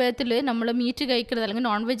ആയുർവേദത്തിൽ നമ്മൾ മീറ്റ് കഴിക്കരുത് അല്ലെങ്കിൽ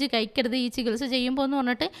നോൺ വെജ് കഴിക്കരുത് ഈ ചികിത്സ ചെയ്യുമ്പോൾ എന്ന്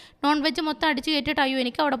പറഞ്ഞിട്ട് നോൺ വെജ് മൊത്തം അടിച്ച് കയറ്റിയിട്ട് അയ്യോ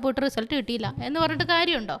എനിക്ക് അവിടെ പോയിട്ട് റിസൾട്ട് കിട്ടി കിട്ടിയില്ല എന്ന് പറഞ്ഞിട്ട്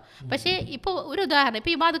കാര്യമുണ്ടോ? പക്ഷേ ഇപ്പോൾ ഒരു ഉദാഹരണം,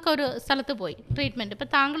 ഇപ്പോൾ ഇബാദൊക്കെ ഒരു സ്ഥലത്ത് പോയി ട്രീറ്റ്മെൻറ്റ്, ഇപ്പോൾ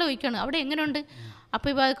താങ്കൾ ചോദിക്കുകയാണ് അവിടെ എങ്ങനെയുണ്ട്, അപ്പോൾ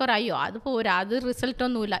ഇബാദൊക്കെ അയ്യോ അത് പോരാ, അത്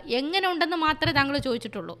റിസൾട്ടൊന്നുമില്ല, എങ്ങനെ ഉണ്ടെന്ന് മാത്രമേ താങ്കൾ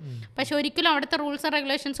ചോദിച്ചിട്ടുള്ളൂ. പക്ഷെ ഒരിക്കലും അവിടുത്തെ റൂൾസ് ആൻഡ്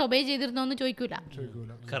റെഗുലേഷൻസ് ഒബേ ചെയ്തിരുന്നോ എന്ന് ചോദിക്കൂല.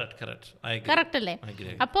 കറക്റ്റ് അല്ലേ?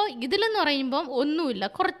 അപ്പോൾ ഇതിലെന്ന് പറയുമ്പോൾ ഒന്നുമില്ല,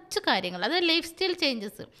 കുറച്ച് കാര്യങ്ങൾ, അത് ലൈഫ് സ്റ്റൈൽ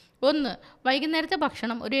ചേഞ്ചസ്. ഒന്ന്, വൈകുന്നേരത്തെ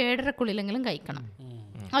ഭക്ഷണം ഒരു 7:30 കഴിക്കണം.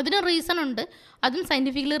 അതിന് റീസൺ ഉണ്ട്, അതും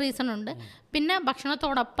സയൻറ്റിഫിക്കലി റീസൺ ഉണ്ട്. പിന്നെ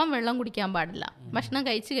ഭക്ഷണത്തോടൊപ്പം വെള്ളം കുടിക്കാൻ പാടില്ല. ഭക്ഷണം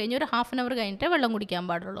കഴിച്ച് കഴിഞ്ഞ് ഒരു 1/2 hour കഴിഞ്ഞിട്ടേ വെള്ളം കുടിക്കാൻ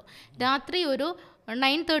പാടുള്ളൂ. രാത്രി ഒരു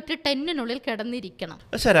 9:30 10 കിടന്നിരിക്കണം.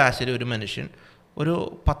 ശരാശരി ഒരു മനുഷ്യൻ ഒരു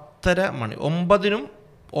 10:30 മണി 9-നും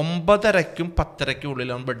 9:30-ക്കും 10:30-ക്കും ഉള്ളിൽ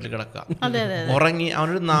അവൻ ബെഡിൽ കിടക്കുക, ഉറങ്ങി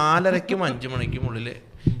അവനൊരു 4:30-ക്കും 5 മണിക്കും ഉള്ളിൽ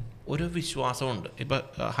ഒരു വിശ്വാസമുണ്ട്. ഇപ്പൊ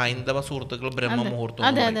ഹൈന്ദവ സുഹൃത്തുക്കൾ ബ്രഹ്മമുഹൂർത്തം,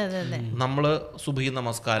 നമ്മള് സുബഹി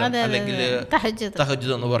നമസ്കാരം അല്ലെങ്കിൽ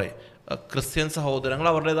തഹജ്ജുദ് എന്ന് പറയും. ക്രിസ്ത്യൻ സഹോദരങ്ങൾ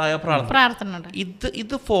അവരുടേതായ പ്രാർത്ഥന.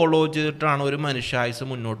 ഇത് ഫോളോ ചെയ്തിട്ടാണ് ഒരു മനുഷ്യായുസ്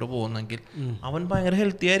മുന്നോട്ട് പോകുന്നെങ്കിൽ അവൻ ഭയങ്കര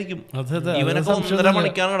ഹെൽത്തി ആയിരിക്കും. ഇവനൊക്കെ 1.5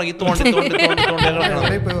 മണിക്കാണ് കിടക്കി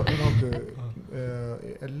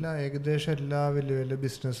ഏകദേശം എല്ലാ വലിയ വലിയ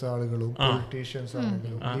ബിസിനസ് ആളുകളും പൊളിറ്റീഷ്യൻസ്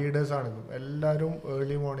ആണെങ്കിലും ലീഡേഴ്സ് ആണെങ്കിലും എല്ലാരും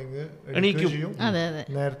ഏർലി മോർണിംഗ് ചെയ്യും,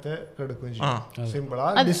 നേരത്തെ കിടക്കുകയും ചെയ്യും. സിമ്പിൾ.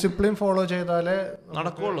 ആ ഡിസിപ്ലിൻ ഫോളോ ചെയ്താലേ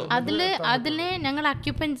നടക്കുള്ളൂ. അതില് ഞങ്ങൾ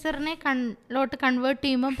അക്യുപഞ്ചറിനെ കൺവേർട്ട്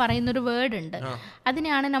ചെയ്യുമ്പോൾ പറയുന്നൊരു വേർഡ് ഉണ്ട്,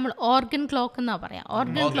 അതിനെയാണ് നമ്മൾ ഓർഗൻ ക്ലോക്ക് എന്നാ പറയാ.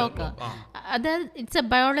 ഓർഗൻ ക്ലോക്ക് അത് ഇറ്റ്സ് എ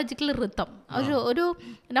ബയോളജിക്കൽ റിതം. ഒരു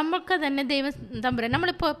നമ്മൾക്ക് തന്നെ ദൈവം തമ്പുരാൻ,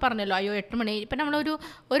 നമ്മളിപ്പോൾ പറഞ്ഞല്ലോ അയ്യോ 8 മണി, ഇപ്പം നമ്മളൊരു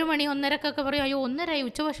 1 മണി 1:30 പറയും അയ്യോ 1:30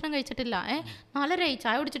 ഉച്ചഭക്ഷണം കഴിച്ചിട്ടില്ല, 4:30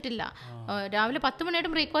 ചായ കുടിച്ചിട്ടില്ല, രാവിലെ 10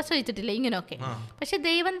 മണിയായിട്ടും ബ്രേക്ക്ഫാസ്റ്റ് കഴിച്ചിട്ടില്ല, ഇങ്ങനെയൊക്കെ. പക്ഷെ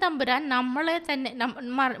ദൈവം തമ്പുരാൻ നമ്മളെ തന്നെ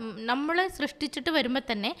നമ്മളെ സൃഷ്ടിച്ചിട്ട് വരുമ്പോൾ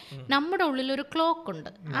തന്നെ നമ്മുടെ ഉള്ളിലൊരു ക്ലോക്ക് ഉണ്ട്.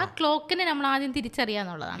 ആ ക്ലോക്കിനെ നമ്മൾ ആദ്യം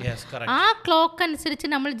തിരിച്ചറിയാന്നുള്ളതാണ്. ആ ക്ലോക്ക് അനുസരിച്ച്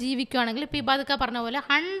നമ്മൾ ജീവിക്കുകയാണെങ്കിൽ ഇപ്പം ഇബാദക്ക പറഞ്ഞ പോലെ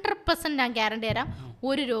 100% ഞാൻ ഗ്യാരണ്ടി തരാം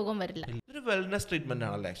ഒരു രോഗം വരില്ല.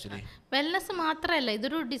 വെൽനസ് മാത്രമല്ല,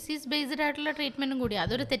 ഇതൊരു ഡിസീസ് ബേസ്ഡ് ആയിട്ടുള്ള ട്രീറ്റ്മെന്റും കൂടിയാണ്.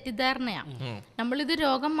 അതൊരു തെറ്റിദ്ധാരണയാണ്. നമ്മളിത്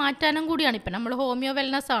രോഗം മാറ്റാനും കൂടിയാണ്. ഇപ്പം നമ്മൾ ഹോമിയോ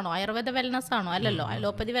വെൽനസ് ആണോ, ആയുർവേദ വെൽനസ് ആണോ? അല്ലല്ലോ.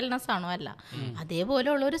 അലോപ്പതി വെൽനസ് ആണോ? അല്ല.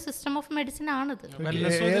 അതേപോലെയുള്ള ഒരു സിസ്റ്റം ഓഫ് മെഡിസിൻ ആണിത്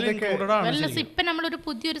വെൽനസ്. ഇപ്പം നമ്മളൊരു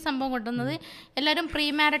പുതിയൊരു സംഭവം കൊണ്ടുവന്നത്, എല്ലാവരും pre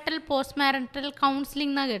marital post marital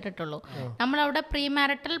counselling എന്നാ കേട്ടിട്ടുള്ളൂ. നമ്മളവിടെ pre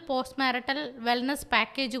marital post marital wellness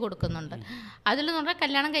package കൊടുക്കുന്നുണ്ട്. അതിൽ എന്ന് പറഞ്ഞാൽ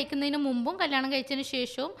കല്യാണം കഴിക്കുന്നതിന് മുമ്പും കല്യാണം കഴിച്ചതിന്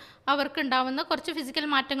ശേഷവും അവർക്ക് ഉണ്ടാവുന്ന കുറച്ച് ഫിസിക്കൽ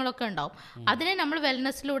മാറ്റങ്ങളൊക്കെ ഉണ്ടാവും. അതിനെ നമ്മൾ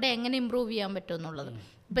വെൽനസ്സിലൂടെ എങ്ങനെ ഇമ്പ്രൂവ് ചെയ്യാൻ പറ്റും എന്നുള്ളത്.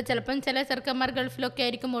 ഇപ്പം ചിലപ്പം ചില ചെറുക്കന്മാർ ഗൾഫിലൊക്കെ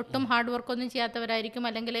ആയിരിക്കും, ഒട്ടും ഹാർഡ് വർക്കൊന്നും ചെയ്യാത്തവരായിരിക്കും,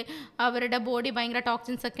 അല്ലെങ്കിൽ അവരുടെ ബോഡി ഭയങ്കര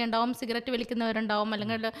ടോക്സിൻസ് ഒക്കെ ഉണ്ടാവും, സിഗരറ്റ് വലിക്കുന്നവരുണ്ടാവും,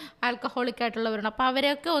 അല്ലെങ്കിൽ ആൽക്കഹോളിക് ആയിട്ടുള്ളവരുണ്ടാവും. അപ്പോൾ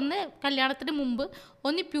അവരെയൊക്കെ ഒന്ന് കല്യാണത്തിന് മുമ്പ്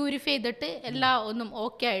ഒന്ന് പ്യൂരിഫൈ ചെയ്തിട്ട് എല്ലാം ഒന്നും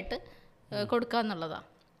ഓക്കെ ആയിട്ട് കൊടുക്കുക എന്നുള്ളതാണ്.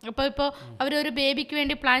 ഇപ്പോൾ അവരൊരു ബേബിക്ക്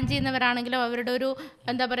വേണ്ടി പ്ലാൻ ചെയ്യുന്നവരാണെങ്കിലും അവരുടെ ഒരു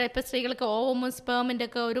എന്താ പറയുക, ഇപ്പോൾ സ്ത്രീകൾക്ക് ഓവമും സ്പേമിൻ്റെ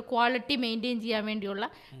ഒക്കെ ഒരു ക്വാളിറ്റി മെയിൻറ്റെയിൻ ചെയ്യാൻ വേണ്ടിയുള്ള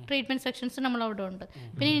ട്രീറ്റ്മെൻറ്റ് സെക്ഷൻസ് നമ്മളവിടെ ഉണ്ട്.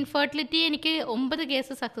 പിന്നെ ഇൻഫെർട്ടിലിറ്റി എനിക്ക് 9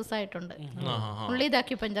 കേസ് സക്സസ് ആയിട്ടുണ്ട് ഉള്ളി ഇത്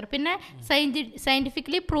അക്യുപഞ്ചർ. പിന്നെ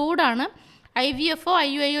സയൻറ്റിഫിക്കലി പ്രൂവ്ഡ് ആണ്. IVF-ഓ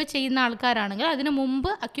IUI-ഓ ചെയ്യുന്ന ആൾക്കാരാണെങ്കിൽ അതിന്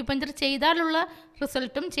മുമ്പ് അക്യുപഞ്ചർ ചെയ്താലുള്ള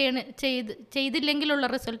റിസൾട്ടും ചെയ്തില്ലെങ്കിലുള്ള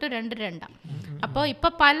റിസൾട്ട് 2-2. അപ്പോൾ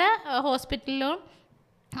ഇപ്പോൾ പല ഹോസ്പിറ്റലിലും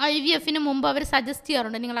IVF-ന് മുമ്പ് അവർ സജസ്റ്റ്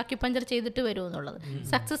ചെയ്യാറുണ്ട് നിങ്ങൾ അക്യുപഞ്ചർ ചെയ്തിട്ട് വരും എന്നുള്ളത്.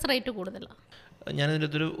 സക്സസ് റേറ്റ് കൂടുതലാണ്. ഞാനിതിൻ്റെ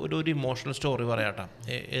ഒരു ഇമോഷണൽ സ്റ്റോറി പറയാട്ടോ.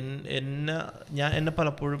 എന്നെ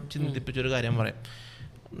പലപ്പോഴും ചിന്തിപ്പിച്ചൊരു കാര്യം പറയാം.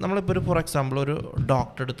 നമ്മളിപ്പോൾ ഫോർ എക്സാമ്പിൾ ഒരു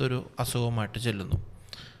ഡോക്ടറെ അടുത്തൊരു അസുഖമായിട്ട് ചെല്ലുന്നു.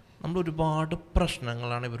 നമ്മൾ ഒരുപാട്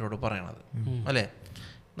പ്രശ്നങ്ങളാണ് ഇവരോട് പറയണത്, അല്ലേ?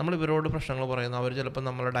 നമ്മൾ ഇവരോട് പ്രശ്നങ്ങൾ പറയുന്നു, അവർ ചിലപ്പോൾ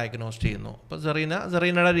നമ്മളെ ഡയഗ്നോസ് ചെയ്യുന്നു. ഇപ്പോൾ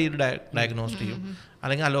സെറീനയുടെ രീതിയിൽ ഡയഗ്നോസ് ചെയ്യും,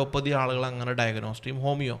 അല്ലെങ്കിൽ അലോപ്പതി ആളുകൾ അങ്ങനെ ഡയഗ്നോസ് ചെയ്യും,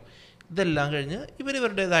 ഹോമിയോ. ഇതെല്ലാം കഴിഞ്ഞ്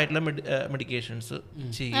ഇവരുടേതായിട്ടുള്ള മെഡിക്കേഷൻസ്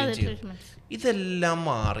ചെയ്യുകയും ചെയ്യും.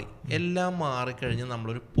 ഇതെല്ലാം മാറിക്കഴിഞ്ഞ്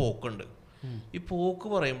നമ്മളൊരു പോക്കുണ്ട്. ഈ പോക്ക്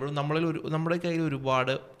പറയുമ്പോഴും നമ്മുടെ കയ്യിൽ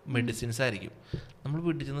ഒരുപാട് മെഡിസിൻസ് ആയിരിക്കും. നമ്മൾ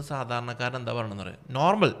വീട്ടിൽ ചെന്ന് സാധാരണക്കാരൻ എന്താ പറയണമെന്ന് പറയാം,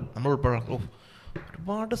 നോർമൽ നമ്മൾ ഉൾപ്പെടെ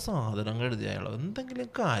ഒരുപാട് സാധനങ്ങൾ എഴുതിയാലോ എന്തെങ്കിലും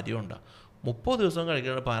കാര്യമുണ്ടോ, 30 ദിവസം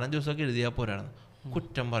കഴിക്കണം 15 ദിവസമൊക്കെ എഴുതിയാൽ പോരാണെന്ന്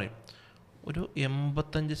കുറ്റം പറയും. ഒരു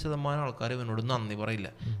 85% ആൾക്കാർ ഇവനോട് നന്ദി പറയില്ല.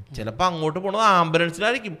 ചിലപ്പോൾ അങ്ങോട്ട് പോണത്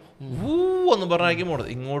ആംബുലൻസിലായിരിക്കും, എന്ന് പറഞ്ഞായിരിക്കും പോണത്.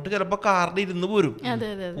 ഇങ്ങോട്ട് ചിലപ്പോൾ കാറിൽ ഇരുന്ന്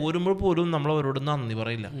പോരുമ്പോൾ പോലും നമ്മൾ അവരോട് നന്ദി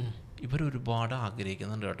പറയില്ല. ഇവരൊരുപാട്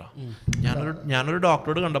ആഗ്രഹിക്കുന്നുണ്ട് കേട്ടോ. ഞാനൊരു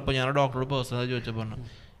ഡോക്ടറോട് കണ്ടപ്പോൾ ഞാൻ ഡോക്ടറോട് പേഴ്സണലായി ചോദിച്ചപ്പോൾ പറഞ്ഞു,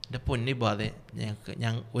 എൻ്റെ പൊന്നി ബാധേ,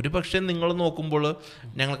 ഒരു പക്ഷേ നിങ്ങൾ നോക്കുമ്പോൾ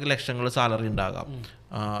ഞങ്ങൾക്ക് ലക്ഷങ്ങൾ സാലറി ഉണ്ടാകാം,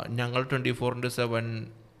 ഞങ്ങൾ 24/7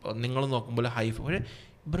 നിങ്ങൾ നോക്കുമ്പോൾ പക്ഷേ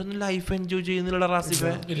ഇവരൊന്നും ലൈഫ് എൻജോയ് ചെയ്യുന്നില്ല റാസിഫെ.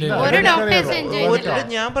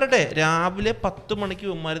 ഞാൻ പറയട്ടെ, രാവിലെ 10 മണിക്ക്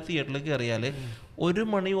ഇവന്മാർ തിയേറ്ററിൽ കയറിയാൽ 1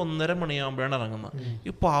 മണി 1:30 മണിയാകുമ്പോഴാണ് ഇറങ്ങുന്നത്.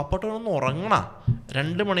 ഈ പാവപ്പെട്ടവനൊന്ന് ഉറങ്ങണ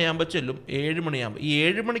 2 മണിയാകുമ്പോൾ ചെല്ലും, 7 മണിയാകുമ്പോൾ. ഈ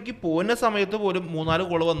 7 മണിക്ക് പോകുന്ന സമയത്ത് പോലും 3-4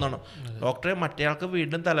 കോള് വന്നാണ്, ഡോക്ടറെ മറ്റേയാൾക്ക്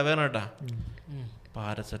വീണ്ടും തലവേദന കേട്ടാ.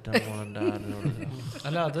 പാരസെറ്റമോളിന്റെ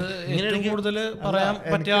അല്ല അത് ഏറ്റവും കൂടുതൽ പറയാൻ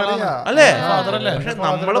പറ്റിയ ആളാണ് അല്ലേ? ഫാദർ അല്ലേ? പക്ഷെ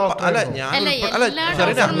നമ്മള്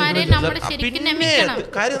പിന്നെ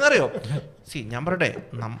കാര്യം എന്നറിയോ, ഞാൻ പറയട്ടെ,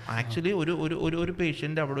 ആക്ച്വലി ഒരു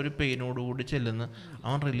പേഷ്യൻ്റ് അവിടെ ഒരു പെയിനോടുകൂടി ചെല്ലുന്ന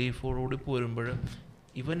അവൻ റിലീഫോടുകൂടി പോരുമ്പോൾ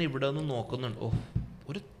ഇവൻ ഇവിടെ നിന്ന് നോക്കുന്നുണ്ട്. ഓ,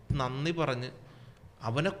 ഒരു നന്ദി പറഞ്ഞ്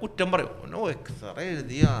അവനെ കുറ്റം പറയും. എക്സ്റേ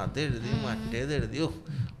എഴുതിയോ, അത് എഴുതിയോ, മറ്റേത് എഴുതിയോ,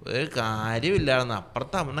 ഒരു കാര്യമില്ലായിരുന്നു.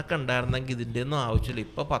 അപ്പുറത്ത് അവനൊക്കെ ഉണ്ടായിരുന്നെങ്കിൽ ഇതിൻ്റെ ഒന്നും ആവശ്യമില്ല.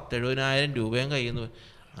 ഇപ്പം 70,000 രൂപയും കയ്യിൽ നിന്ന്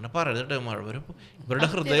അങ്ങനെ പറയരുത്. ഇവരുടെ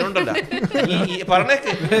ഹൃദയം ഉണ്ടല്ലോ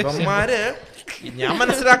പറഞ്ഞേക്ക്. ഇവന്മാര് ഞാൻ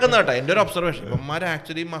മനസ്സിലാക്കുന്ന കേട്ടോ, എൻ്റെ ഒരു ഒബ്സർവേഷൻ, ഇവന്മാര്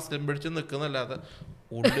ആക്ച്വലി മസ്ലിം പിടിച്ച് നിൽക്കുന്നല്ലാതെ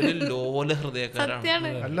ഉള്ളിൽ ലോല ഹൃദയക്കാരാണ്.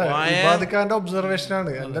 ഒബ്സർവേഷൻ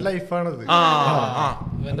ആണ്, എന്റെ ലൈഫാണിത്.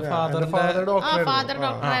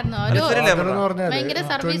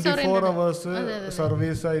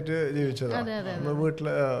 സർവീസ് ആയിട്ട് ജീവിച്ചതാണ്. നമ്മള്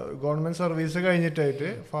വീട്ടില് ഗവൺമെന്റ് സർവീസ് കഴിഞ്ഞിട്ടായിട്ട്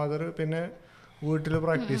ഫാദർ പിന്നെ വീട്ടില്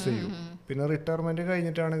പ്രാക്ടീസ് ചെയ്യും. പിന്നെ റിട്ടയർമെന്റ്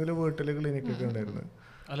കഴിഞ്ഞിട്ടാണെങ്കിൽ വീട്ടില് ക്ലിനിക്ക് ഒക്കെ ഉണ്ടായിരുന്നു.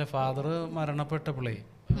 അല്ലെ, ഫാദർ മരണപ്പെട്ടപ്പോഴേ,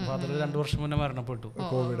 ഫാദർ 2 വർഷം മുന്നേ മരണപ്പെട്ടു.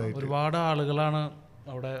 കോവിഡ് ആയിട്ട് ഒരുപാട് ആളുകളാണ്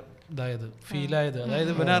അവിടെ ഇതായത്, ഫീൽ ആയത്.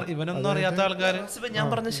 അതായത് ഇവനൊന്നും അറിയാത്ത ആൾക്കാർ. ഞാൻ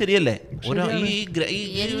പറഞ്ഞത് ശരിയല്ലേ?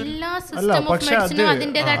 എല്ലാ സിസ്റ്റം ഓഫ് മെഡിസിനും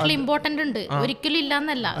അതിൻ്റെതായിട്ടുള്ള ഇമ്പോർട്ടന്റ് ഉണ്ട്, ഒരിക്കലും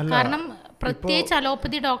ഇല്ലാന്നല്ല. കാരണം പ്രത്യേകിച്ച്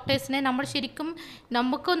അലോപ്പതി ഡോക്ടേഴ്സിനെ നമ്മൾ ശരിക്കും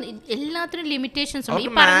നമുക്ക് എല്ലാത്തിനും ലിമിറ്റേഷൻസ് ഉണ്ട്. ഈ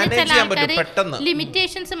പറഞ്ഞ ചില ആൾക്കാർ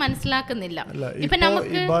ലിമിറ്റേഷൻസ് മനസ്സിലാക്കുന്നില്ല. ഇപ്പൊ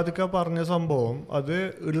നമുക്ക് ഇബാദിക്ക പറഞ്ഞ സംഭവം അത്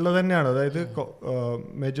ഉള്ളത് തന്നെയാണ്. അതായത്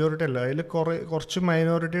മെജോറിറ്റി അല്ല, അതിൽ കുറച്ച്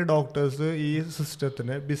മൈനോറിറ്റി ഡോക്ടേഴ്സ് ഈ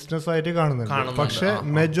സിസ്റ്റത്തിനെ ബിസിനസ് ആയിട്ട് കാണുന്നുണ്ട്. പക്ഷെ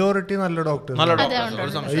മെജോറിറ്റി നല്ല ഡോക്ടേഴ്സ്.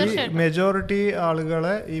 ഈ മെജോറിറ്റി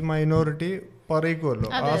ആളുകളെ ഈ മൈനോറിറ്റി പറയിക്കുമല്ലോ,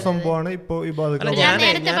 ആ സംഭവമാണ് ഇപ്പൊ ഞാൻ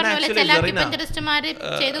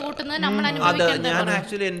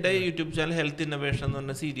ആക്ച്വലി എന്റെ യൂട്യൂബ് ചാനൽ ഹെൽത്ത് ഇന്നോവേഷൻ എന്ന്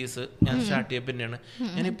പറഞ്ഞ സീരീസ് ഞാൻ സ്റ്റാർട്ട് ചെയ്യ പിന്നെയാണ്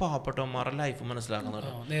ഞാൻ ഈ പാവപ്പെട്ടവന്മാരുടെ ലൈഫ് മനസ്സിലാക്കുന്നത്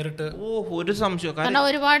നേരിട്ട്. ഒരു സംശയം,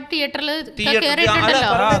 ഒരുപാട് തിയേറ്ററിൽ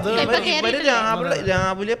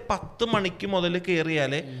രാവിലെ 10 മണിക്ക് മുതൽ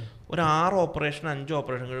കയറിയാല് ഒരു 6 ഓപ്പറേഷൻ 5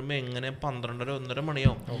 ഓപ്പറേഷൻ കഴിയുമ്പോൾ എങ്ങനെ 12:30 1:30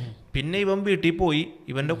 മണിയാവും. പിന്നെ ഇവൻ വീട്ടിൽ പോയി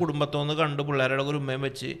ഇവന്റെ കുടുംബത്തോന്ന് കണ്ട് പിള്ളേരുടെ ഒരു ഉമ്മയും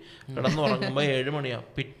വെച്ച് കിടന്നുറങ്ങുമ്പോൾ 7 മണിയാവും.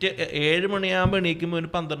 7 മണിയാകുമ്പോൾ എണീക്കുമ്പോൾ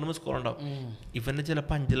ഇവന് 12 മിസ് കോൾ ഉണ്ടാവും. ഇവന്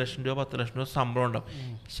ചിലപ്പോൾ 5 ലക്ഷം രൂപ 10 ലക്ഷം രൂപ ശമ്പളം ഉണ്ടാവും.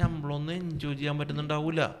 ശമ്പളം ഒന്നും എൻജോയ് ചെയ്യാൻ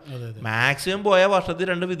പറ്റുന്നുണ്ടാവൂല. മാക്സിമം പോയ വർഷത്തിൽ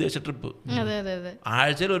 2 വിദേശ ട്രിപ്പ്,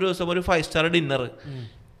 ആഴ്ചയിൽ ഒരു ദിവസം ഒരു 5 സ്റ്റാർ ഡിന്നർ.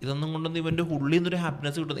 ഇതൊന്നും കൊണ്ടൊന്നും ഇവന്റെ ഉള്ളിൽ നിന്നൊരു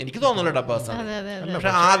ഹാപ്പിനെസ് കിട്ടുന്നത് എനിക്ക് തോന്നുന്നില്ല പേഴ്സൺ.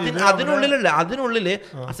 പക്ഷെ അതിനുള്ളില്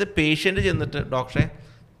ആസ് എ പേഷ്യന്റ് ചെന്നിട്ട് ഡോക്ടറെ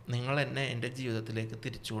നിങ്ങൾ എന്നെ എൻ്റെ ജീവിതത്തിലേക്ക്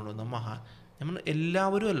തിരിച്ചു കൊണ്ടുവന്ന നമ്മൾ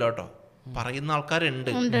എല്ലാവരും അല്ല കേട്ടോ, പറയുന്ന ആൾക്കാരുണ്ട്,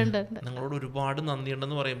 നിങ്ങളോട് ഒരുപാട്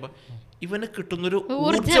നന്ദിയുണ്ടെന്ന് പറയുമ്പോൾ ഇവന് കിട്ടുന്നൊരു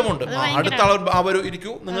ഊർജ്ജമുണ്ട്. അടുത്ത ആൾ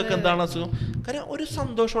ഇരിക്കൂ, നിങ്ങൾക്ക് എന്താണ് അസുഖം, കാര്യം ഒരു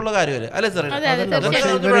സന്തോഷമുള്ള കാര്യമല്ലേ അല്ലേ സാറേ?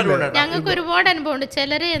 ഞങ്ങൾക്ക് ഒരുപാട് അനുഭവം ഉണ്ട്.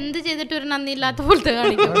 ചിലര് എന്ത് ചെയ്തിട്ട് ഒരു നന്ദി ഇല്ലാത്ത പോലത്തെ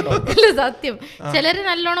കാണിക്കും. സത്യം, ചിലര്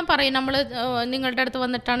നല്ലോണം പറയും നമ്മള് നിങ്ങളുടെ അടുത്ത്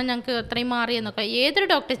വന്നിട്ടാണ് ഞങ്ങൾക്ക് അത്രയും മാറിയെന്നൊക്കെ. ഏതൊരു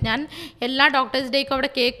ഡോക്ടേഴ്സ്, ഞാൻ എല്ലാ ഡോക്ടേഴ്സ് ഡേക്കും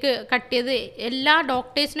അവിടെ കേക്ക് കട്ട് ചെയ്ത് എല്ലാ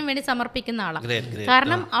ഡോക്ടേഴ്സിനും വേണ്ടി സമർപ്പിക്കുന്ന ആളാണ്.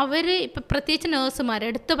 കാരണം അവര് ഇപ്പൊ പ്രത്യേകിച്ച് നേഴ്സുമാർ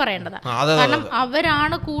എടുത്തു പറയേണ്ടതാണ്. കാരണം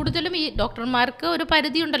അവരാണ് കൂടുതലും, ഈ ഡോക്ടർമാർക്ക് ഒരു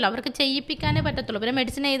പരിധി ഉണ്ടല്ലോ, അവർക്ക് ചെയ്യിപ്പിക്കാനേ പറ്റത്തുള്ളൂ. പിന്നെ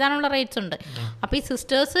മെഡിസിൻ എഴുതാനുള്ള റേറ്റ്സ് ഉണ്ട്. അപ്പോൾ ഈ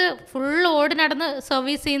സിസ്റ്റേഴ്സ് ഫുൾ ഓടി നടന്ന്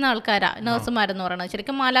സർവീസ് ചെയ്യുന്ന ആൾക്കാരാ നേഴ്സുമാരെന്ന് പറയുന്നത്.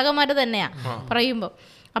 ശരിക്കും മാലാഖമാർ തന്നെയാണ് പറയുമ്പോൾ.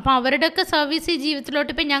 അപ്പോൾ അവരുടെയൊക്കെ സർവീസ് ഈ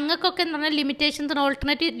ജീവിതത്തിലോട്ട് ഇപ്പം ഞങ്ങൾക്കൊക്കെ എന്ന് പറഞ്ഞാൽ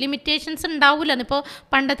ഓൾട്ടർനേറ്റീവ് ലിമിറ്റേഷൻസ് ഉണ്ടാവില്ല. ഇപ്പോൾ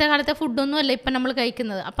പണ്ടത്തെ കാലത്തെ ഫുഡൊന്നും അല്ല ഇപ്പം നമ്മൾ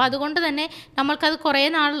കഴിക്കുന്നത്. അപ്പോൾ അതുകൊണ്ട് തന്നെ നമ്മൾക്കത് കുറേ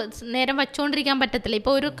നാൾ നേരം വച്ചുകൊണ്ടിരിക്കാൻ പറ്റത്തില്ല.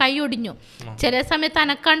 ഇപ്പോൾ ഒരു കൈ ഒടിഞ്ഞു, ചില സമയത്ത്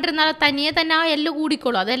അനക്കാണ്ടിരുന്നാൽ തനിയെ തന്നെ ആ എല്ല്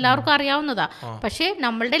കൂടിക്കോളും, അത് എല്ലാവർക്കും അറിയാവുന്നതാണ്. പക്ഷേ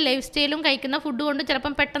നമ്മളുടെ ലൈഫ് സ്റ്റൈലും കഴിക്കുന്ന ഫുഡ് കൊണ്ടും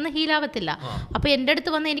ചിലപ്പം പെട്ടെന്ന് ഹീലാവത്തില്ല. അപ്പോൾ എൻ്റെ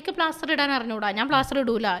അടുത്ത് വന്ന് എനിക്ക് പ്ലാസ്റ്റർ ഇടാൻ അറിഞ്ഞൂടാ, ഞാൻ പ്ലാസ്റ്റർ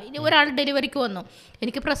ഇടൂല. ഇനി ഒരാൾ ഡെലിവറിക്ക് വന്നു,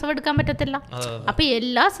 എനിക്ക് പ്രസവം എടുക്കാൻ പറ്റത്തില്ല. അപ്പോൾ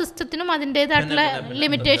എല്ലാ സിസ്റ്റത്തിനും അതിൻ്റേതായിട്ടുള്ള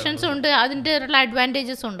ലിമിറ്റേഷൻസ് ഉണ്ട്, അതിൻ്റെ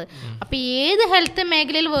അഡ്വാൻറ്റേജസ് ഉണ്ട്. അപ്പോൾ ഏത് ഹെൽത്ത്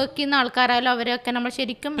മേഖലയിൽ വർക്ക് ചെയ്യുന്ന ആൾക്കാരായാലും അവരൊക്കെ നമ്മൾ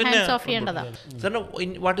ശരിക്കും ഹാൻഡ്സ് ഓഫ് ചെയ്യേണ്ടതാണ്.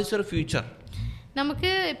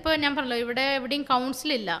 നമുക്ക് ഇപ്പോൾ ഞാൻ പറഞ്ഞല്ലോ, ഇവിടെ എവിടെയും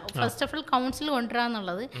കൗൺസിലില്ല. First of all council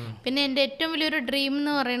കൊണ്ടുവരാന്നുള്ളത്. പിന്നെ എൻ്റെ ഏറ്റവും വലിയൊരു ഡ്രീം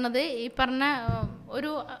എന്ന് പറയുന്നത് ഈ പറഞ്ഞ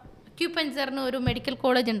ഒരു അക്യുപഞ്ചറിന് ഒരു മെഡിക്കൽ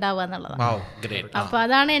കോളേജ് ഉണ്ടാവുക എന്നുള്ളതാണ്. അപ്പൊ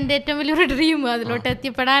അതാണ് എന്റെ ഏറ്റവും വലിയൊരു ഡ്രീം. അതിലോട്ട്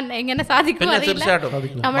എത്തിപ്പെടാൻ എങ്ങനെ സാധിക്കും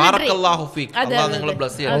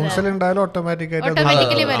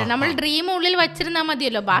ഓട്ടോമാറ്റിക്കലി വരും. നമ്മൾ ഡ്രീം ഉള്ളിൽ വച്ചിരുന്നാൽ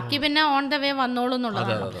മതിയല്ലോ, ബാക്കി പിന്നെ ഓൺ ദ വേ വന്നോളൂ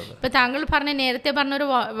എന്നുള്ളതാണ്. ഇപ്പൊ താങ്കൾ നേരത്തെ പറഞ്ഞൊരു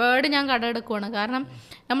വേർഡ് ഞാൻ കടമെടുക്കുവാണ്. കാരണം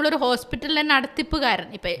നമ്മളൊരു ഹോസ്പിറ്റലിലെ നടത്തിപ്പുകാരൻ,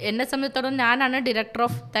 ഇപ്പം എന്നെ സംബന്ധിച്ചിടത്തോളം ഞാനാണ് director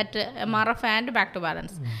of that MRF and back to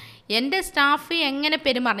balance. എൻ്റെ സ്റ്റാഫ് എങ്ങനെ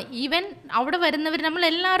പെരുമാറണം, ഈവൻ അവിടെ വരുന്നവർ, നമ്മൾ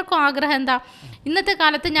എല്ലാവർക്കും ആഗ്രഹം എന്താ, ഇന്നത്തെ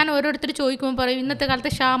കാലത്ത് ഞാൻ ഓരോരുത്തർ ചോദിക്കുമ്പോൾ പറയും ഇന്നത്തെ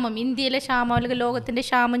കാലത്ത് ക്ഷാമം, ഇന്ത്യയിലെ ക്ഷാമം അല്ലെങ്കിൽ ലോകത്തിൻ്റെ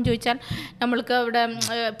ക്ഷാമം ചോദിച്ചാൽ നമ്മൾക്ക് ഇവിടെ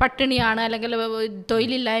പട്ടിണിയാണ് അല്ലെങ്കിൽ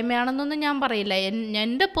തൊഴിലില്ലായ്മയാണെന്നൊന്നും ഞാൻ പറയില്ല.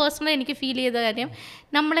 എൻ്റെ പേഴ്സണലി എനിക്ക് ഫീൽ ചെയ്ത കാര്യം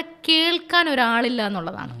നമ്മളെ കേൾക്കാൻ ഒരാളില്ല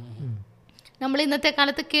എന്നുള്ളതാണ്. നമ്മൾ ഇന്നത്തെ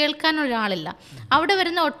കാലത്ത് കേൾക്കാൻ ഒരാളില്ല. അവിടെ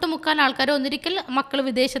വരുന്ന ഒട്ടുമുക്കാൽ ആൾക്കാർ ഒന്നിരിക്കൽ മക്കൾ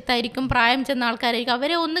വിദേശത്തായിരിക്കും, പ്രായം ചെന്ന ആൾക്കാരായിരിക്കും,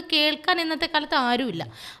 അവരെ ഒന്ന് കേൾക്കാൻ ഇന്നത്തെ കാലത്ത് ആരുമില്ല.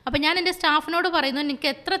 അപ്പോൾ ഞാൻ എൻ്റെ സ്റ്റാഫിനോട് പറയുന്നു, എനിക്ക്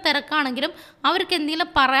എത്ര തിരക്കാണെങ്കിലും അവർക്ക്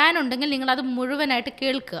എന്തെങ്കിലും പറയാനുണ്ടെങ്കിൽ നിങ്ങളത് മുഴുവനായിട്ട്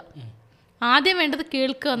കേൾക്കുക. ആദ്യം വേണ്ടത്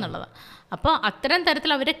കേൾക്കുക എന്നുള്ളതാണ്. അപ്പോൾ അത്തരം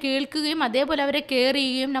തരത്തിൽ അവരെ കേൾക്കുകയും അതേപോലെ അവരെ കെയർ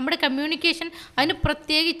ചെയ്യുകയും നമ്മുടെ കമ്മ്യൂണിക്കേഷൻ, അതിന്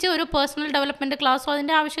പ്രത്യേകിച്ച് ഒരു പേഴ്സണൽ ഡെവലപ്മെൻറ്റ് ക്ലാസ്സോ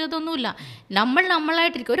അതിൻ്റെ ആവശ്യകത ഒന്നുമില്ല.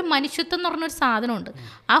 നമ്മളായിട്ടിരിക്കും. ഒരു മനുഷ്യത്വം എന്ന് പറഞ്ഞൊരു സാധനമുണ്ട്.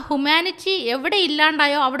 ആ ഹ്യൂമാനിറ്റി എവിടെ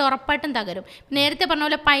ഇല്ലാണ്ടായോ അവിടെ ഉറപ്പായിട്ടും തകരും. നേരത്തെ പറഞ്ഞ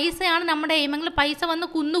പോലെ പൈസയാണ് നമ്മുടെ എയിമെങ്കിൽ പൈസ വന്ന്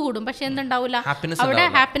കുന്നുകൂടും, പക്ഷെ എന്തുണ്ടാവില്ല, അവിടെ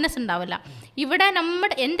ഹാപ്പിനെസ് ഉണ്ടാവില്ല. ഇവിടെ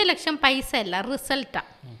എൻ്റെ ലക്ഷ്യം പൈസ അല്ല, റിസൾട്ടാണ്.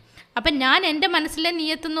 അപ്പം ഞാൻ എൻ്റെ മനസ്സിലെ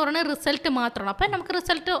നിയത്ത് എന്ന് പറയുന്നത് റിസൾട്ട് മാത്രമാണ്. അപ്പം നമുക്ക്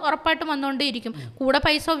റിസൾട്ട് ഉറപ്പായിട്ടും വന്നുകൊണ്ടേയിരിക്കും. കൂടെ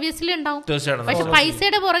പൈസ ഒബ്വിയസ്ലി ഉണ്ടാവും, പക്ഷെ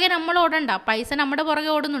പൈസയുടെ പുറകെ നമ്മൾ ഓടണ്ട, പൈസ നമ്മുടെ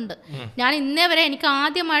പുറകെ ഓടുന്നുണ്ട്. ഞാൻ ഇന്നേ വരെ എനിക്ക്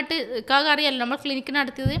ആദ്യമായിട്ട് അറിയാമല്ലോ, നമ്മൾ ക്ലിനിക്കിന്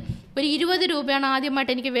നടത്തിയത് ഒരു 20 രൂപയാണ്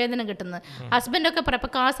ആദ്യമായിട്ട് എനിക്ക് വേതനം കിട്ടുന്നത്. ഹസ്ബൻഡൊക്കെ പറയാം,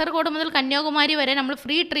 ഇപ്പോൾ കാസർഗോഡ് മുതൽ കന്യാകുമാരി വരെ നമ്മൾ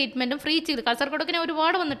ഫ്രീ ട്രീറ്റ്മെൻറ്റും ഫ്രീ ചികിത്സ, കാസർഗോഡൊക്കെ ഞാൻ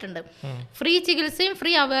ഒരുപാട് വന്നിട്ടുണ്ട്, ഫ്രീ ചികിത്സയും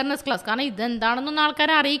ഫ്രീ അവയർനെസ് ക്ലാസ്. കാരണം ഇതെന്താണെന്നൊന്നും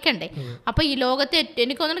ആൾക്കാരെ അറിയിക്കണ്ടേ. അപ്പോൾ ഈ ലോകത്തെ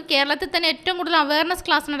എനിക്ക് തോന്നുന്നു കേരളത്തിൽ തന്നെ ഏറ്റവും കൂടുതൽ അവയർനെസ്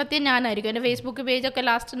ക്ലാസ് നടത്തിയ ഞാനായിരിക്കും. എൻ്റെ ഫേസ്ബുക്ക് പേജൊക്കെ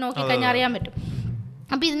ലാസ്റ്റ് നോക്കിക്കഴിഞ്ഞാൽ അറിയാൻ പറ്റും.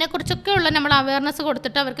 അപ്പോൾ ഇതിനെക്കുറിച്ചൊക്കെ ഉള്ള നമ്മൾ അവയർനെസ്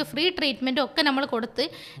കൊടുത്തിട്ട് അവർക്ക് ഫ്രീ ട്രീറ്റ്മെൻറ്റും ഒക്കെ നമ്മൾ കൊടുത്ത്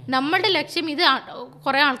നമ്മളുടെ ലക്ഷ്യം ഇത്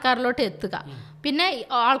കുറേ ആൾക്കാരിലോട്ട് എത്തുക. പിന്നെ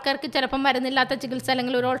ആൾക്കാർക്ക് ചിലപ്പം മരുന്നില്ലാത്ത ചികിത്സ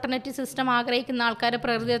അല്ലെങ്കിൽ ഒരു ഓൾട്ടർനേറ്റീവ് സിസ്റ്റം ആഗ്രഹിക്കുന്ന ആൾക്കാർ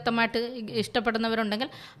പ്രകൃതിദത്തമായിട്ട് ഇഷ്ടപ്പെടുന്നവരുണ്ടെങ്കിൽ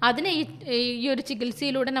അതിനെ ഈ ഒരു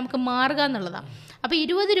ചികിത്സയിലൂടെ നമുക്ക് മാറുക എന്നുള്ളതാണ്. അപ്പോൾ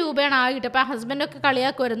 20 രൂപയാണ് ആകിട്ട്. അപ്പോൾ ഹസ്ബൻഡൊക്കെ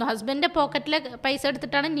കളിയാക്കുമായിരുന്നു, ഹസ്ബൻഡിൻ്റെ പോക്കറ്റിലെ പൈസ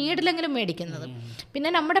എടുത്തിട്ടാണ് നീഡിലെങ്കിലും മേടിക്കുന്നത്,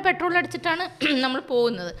 പിന്നെ നമ്മുടെ പെട്രോൾ അടിച്ചിട്ടാണ് നമ്മൾ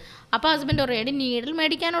പോകുന്നത്. അപ്പോൾ ഹസ്ബൻഡ് പറയും, നീഡിൽ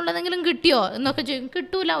മേടിക്കാനുള്ളതെങ്കിലും കിട്ടിയോ എന്നൊക്കെ ചോദിക്കും.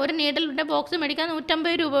 കിട്ടൂല. ഒരു നീഡിലിൻ്റെ ബോക്സ് മേടിക്കാൻ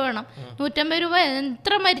 150 രൂപ വേണം. 150 രൂപ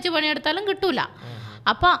എത്ര മരിച്ച് പണിയെടുത്താലും കിട്ടൂല.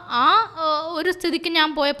 അപ്പോൾ ആ ഒരു സ്ഥിതിക്ക് ഞാൻ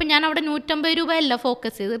പോയപ്പോൾ ഞാൻ അവിടെ 150 രൂപയല്ല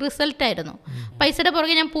ഫോക്കസ് ചെയ്ത്, റിസൾട്ടായിരുന്നു. പൈസയുടെ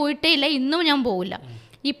പുറകെ ഞാൻ പോയിട്ടേ ഇല്ല, ഇന്നും ഞാൻ പോവില്ല.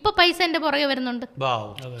 ഇപ്പൊ പൈസ എന്റെ പുറകെ വരുന്നുണ്ട്,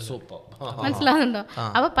 മനസ്സിലാകുന്നുണ്ടോ?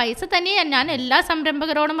 അപ്പൊ പൈസ തന്നെ ഞാൻ എല്ലാ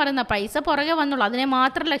സംരംഭകരോടും പറയുന്ന, പൈസ പുറകെ വന്നുള്ളൂ, അതിനെ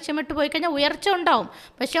മാത്രം ലക്ഷ്യമിട്ട് പോയി കഴിഞ്ഞാൽ ഉയർച്ച ഉണ്ടാവും,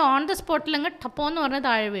 പക്ഷെ ഓൺ ദ സ്പോട്ടിൽ അങ്ങ് ടപ്പോന്ന് പറഞ്ഞ്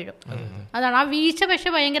താഴെ വീഴും. അതാണ് ആ വീഴ്ച,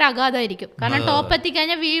 പക്ഷെ ഭയങ്കര അഗാധമായിരിക്കും. കാരണം ടോപ്പ്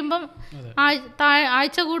എത്തിക്കഴിഞ്ഞാൽ വീഴുമ്പം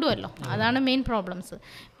ആഴ്ച കൂടുമല്ലോ. അതാണ് മെയിൻ പ്രോബ്ലംസ്.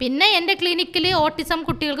 പിന്നെ എൻ്റെ ക്ലിനിക്കിൽ ഓട്ടിസം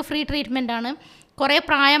കുട്ടികൾക്ക് ഫ്രീ ട്രീറ്റ്മെൻ്റ് ആണ്, കുറേ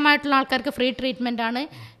പ്രായമായിട്ടുള്ള ആൾക്കാർക്ക് ഫ്രീ ട്രീറ്റ്മെൻ്റ് ആണ്,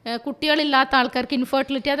 കുട്ടികളില്ലാത്ത ആൾക്കാർക്ക്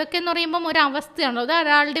ഇൻഫെർട്ടിലിറ്റി, അതൊക്കെ എന്ന് പറയുമ്പം ഒരു അവസ്ഥയാണല്ലോ, അത്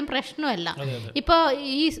ഒരാളുടെയും പ്രശ്നമല്ല. ഇപ്പോൾ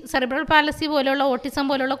ഈ സെറിബ്രൽ പാലസി പോലെയുള്ള ഓട്ടിസം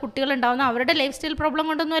പോലെയുള്ള കുട്ടികളുണ്ടാവുന്ന അവരുടെ ലൈഫ് സ്റ്റൈൽ പ്രോബ്ലം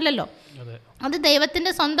കൊണ്ടൊന്നും അല്ലല്ലോ, അത്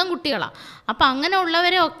ദൈവത്തിൻ്റെ സ്വന്തം കുട്ടികളാണ്. അപ്പോൾ അങ്ങനെ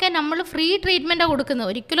ഉള്ളവരെ ഒക്കെ നമ്മൾ ഫ്രീ ട്രീറ്റ്മെൻറ്റാണ് കൊടുക്കുന്നത്.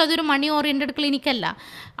 ഒരിക്കലും അതൊരു മണി ഓറിയൻറ്റഡ് ക്ലിനിക്കല്ല.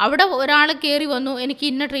 അവിടെ ഒരാൾ കയറി വന്നു, എനിക്ക്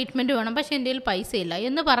ഇന്ന ട്രീറ്റ്മെൻറ്റ് വേണം, പക്ഷേ എൻ്റെ കയ്യിൽ പൈസയില്ല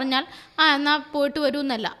എന്ന് പറഞ്ഞാൽ എന്നാൽ പോയിട്ട് വരൂ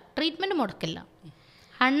എന്നല്ല, ട്രീറ്റ്മെൻറ്റ് മുടക്കില്ല.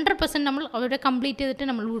 100% നമ്മൾ അവരെ കംപ്ലീറ്റ് ചെയ്തിട്ട്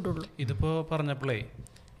നമ്മൾ വിടുള്ളൂ. ഇതിപ്പോൾ പറഞ്ഞപ്പോഴേ,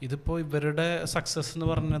 ഇതിപ്പോൾ ഇവരുടെ സക്സസ് എന്ന്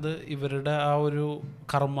പറഞ്ഞത് ഇവരുടെ ആ ഒരു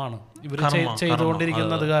കർമ്മമാണ്, ഇവർ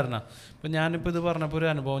ചെയ്തുകൊണ്ടിരിക്കുന്നത് കാരണം. ഇപ്പം ഞാനിപ്പോൾ ഇത് പറഞ്ഞപ്പോൾ ഒരു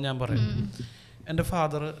അനുഭവം ഞാൻ പറയും. എൻ്റെ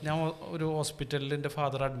ഫാദർ, ഞാൻ ഒരു ഹോസ്പിറ്റലിൽ എൻ്റെ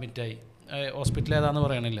ഫാദർ അഡ്മിറ്റായി, ഹോസ്പിറ്റൽ ഏതാണെന്ന്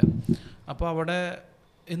പറയണില്ല. അപ്പോൾ അവിടെ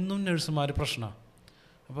എന്നും നഴ്സുമാർ പ്രശ്നമാണ്.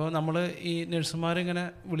 അപ്പോൾ നമ്മൾ ഈ നഴ്സുമാരിങ്ങനെ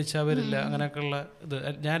വിളിച്ചാൽ വരില്ല, അങ്ങനെയൊക്കെയുള്ള ഇത്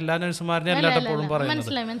ഞാൻ എല്ലാ നഴ്സുമാരിനെയും എല്ലായ്പ്പോഴും പറയുന്നത്.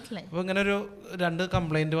 അപ്പോൾ ഇങ്ങനെ ഒരു 2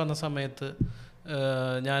 കംപ്ലൈൻറ്റ് വന്ന സമയത്ത്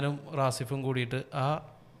ഞാനും റാസിഫും കൂടിയിട്ട് ആ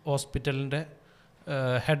ഹോസ്പിറ്റലിൻ്റെ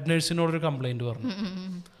ഹെഡ് നേഴ്സിനോടൊരു കംപ്ലൈൻറ്റ് പറഞ്ഞു.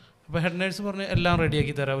 അപ്പോൾ ഹെഡ് നേഴ്സ് പറഞ്ഞു, എല്ലാം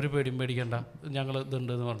റെഡിയാക്കി തരാം, ഒരു പേടിയും പേടിക്കണ്ട, ഞങ്ങൾ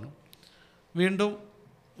ഇതുണ്ടെന്ന് പറഞ്ഞു. വീണ്ടും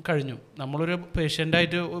കഴിഞ്ഞു. നമ്മളൊരു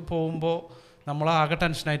പേഷ്യൻ്റായിട്ട് പോകുമ്പോൾ നമ്മളാകെ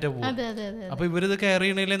ടെൻഷനായിട്ട് പോകും. അപ്പോൾ ഇവരിത് കെയർ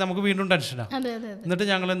ചെയ്യണമെങ്കിൽ നമുക്ക് വീണ്ടും ടെൻഷനാണ്. എന്നിട്ട്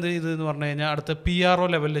ഞങ്ങൾ എന്ത് ചെയ്തെന്ന് പറഞ്ഞു കഴിഞ്ഞാൽ അടുത്ത PRO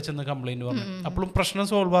ലെവലിൽ ചെന്ന് കംപ്ലൈൻറ്റ് പറഞ്ഞു. അപ്പോഴും പ്രശ്നം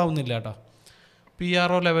സോൾവ് ആവുന്നില്ല കേട്ടോ.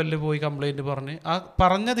 PRO ലെവലിൽ പോയി കംപ്ലൈൻറ്റ് പറഞ്ഞ് ആ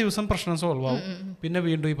പറഞ്ഞ ദിവസം പ്രശ്നം സോൾവ് ആവും, പിന്നെ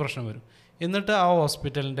വീണ്ടും ഈ പ്രശ്നം വരും. എന്നിട്ട് ആ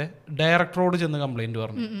ഹോസ്പിറ്റലിൻ്റെ ഡയറക്ടറോട് ചെന്ന് കംപ്ലൈൻറ്റ്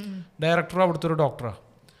പറഞ്ഞു. ഡയറക്ടർ അവിടുത്തെ ഒരു ഡോക്ടറാണ്,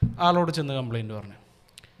 ആളോട് ചെന്ന് കംപ്ലൈൻറ്റ് പറഞ്ഞു.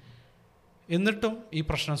 എന്നിട്ടും ഈ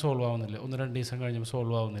പ്രശ്നം സോൾവ് ആവുന്നില്ല. 1-2 ദിവസം കഴിഞ്ഞപ്പോൾ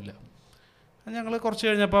സോൾവ് ആവുന്നില്ല. ഞങ്ങൾ കുറച്ച്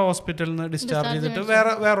കഴിഞ്ഞപ്പോൾ ഹോസ്പിറ്റലിൽ നിന്ന് ഡിസ്ചാർജ് ചെയ്തിട്ട്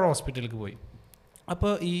വേറെ ഹോസ്പിറ്റലിലേക്ക് പോയി.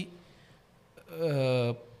 അപ്പോൾ ഈ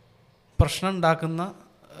പ്രശ്നം ഉണ്ടാക്കുന്ന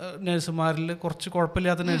നഴ്സുമാരിൽ കുറച്ച്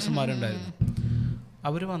കുഴപ്പമില്ലാത്ത നഴ്സുമാരുണ്ടായിരുന്നു.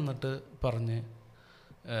 അവർ വന്നിട്ട് പറഞ്ഞ്,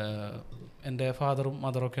 എൻ്റെ ഫാദറും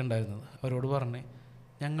മദറൊക്കെ ഉണ്ടായിരുന്നത്, അവരോട് പറഞ്ഞ്,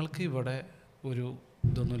 ഞങ്ങൾക്ക് ഇവിടെ ഒരു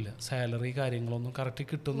ഇതൊന്നുമില്ല, സാലറി കാര്യങ്ങളൊന്നും കറക്റ്റ്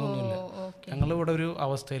കിട്ടുന്നൊന്നുമില്ല, ഞങ്ങളിവിടെ ഒരു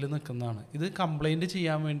അവസ്ഥയിൽ നിൽക്കുന്നതാണ്. ഇത് കംപ്ലൈൻറ്റ്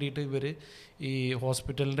ചെയ്യാൻ വേണ്ടിയിട്ട് ഇവർ ഈ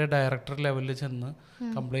ഹോസ്പിറ്റലിൻ്റെ ഡയറക്ടർ ലെവലിൽ ചെന്ന്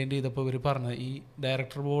കംപ്ലൈൻറ്റ് ചെയ്തപ്പോൾ ഇവർ പറഞ്ഞത്, ഈ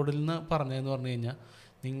ഡയറക്ടർ ബോർഡിൽ നിന്ന് പറഞ്ഞതെന്ന് പറഞ്ഞു കഴിഞ്ഞാൽ,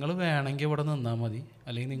 നിങ്ങൾ വേണമെങ്കിൽ ഇവിടെ നിന്നാൽ മതി,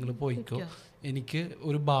 അല്ലെങ്കിൽ നിങ്ങൾ പോയിക്കോ, എനിക്ക്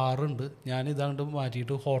ഒരു ബാറുണ്ട്, ഞാൻ ഇതാണ്ട്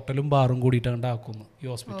മാറ്റിയിട്ട് ഹോട്ടലും ബാറും കൂടിയിട്ടാണ്ട് ആക്കുന്നു ഈ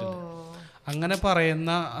ഹോസ്പിറ്റലിൽ. അങ്ങനെ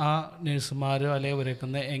പറയുന്ന ആ നഴ്സുമാരോ അല്ലെങ്കിൽ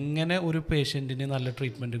അവരൊക്കെ എങ്ങനെ ഒരു പേഷ്യൻറ്റിന് നല്ല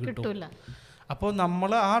ട്രീറ്റ്മെൻറ്റ് കിട്ടും? അപ്പോൾ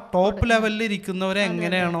നമ്മൾ ആ ടോപ്പ് ലെവലിൽ ഇരിക്കുന്നവരെ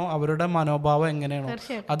എങ്ങനെയാണോ അവരുടെ മനോഭാവം എങ്ങനെയാണോ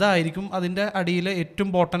അതായിരിക്കും അതിൻ്റെ അടിയിൽ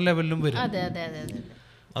ഏറ്റവും ബോട്ടം ലെവലിലും വരും.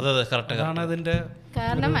 അതാണ് അതിൻ്റെ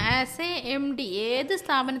കാരണം ആസ് എ എം ഡി, ഏത്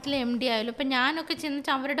സ്ഥാപനത്തിലെ എം ഡി ആയാലും ഇപ്പം ഞാനൊക്കെ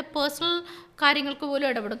ചെന്നിട്ട് അവരുടെ പേഴ്സണൽ കാര്യങ്ങൾക്ക് പോലും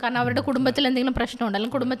ഇടപെടും. കാരണം അവരുടെ കുടുംബത്തിൽ എന്തെങ്കിലും പ്രശ്നമുണ്ട്,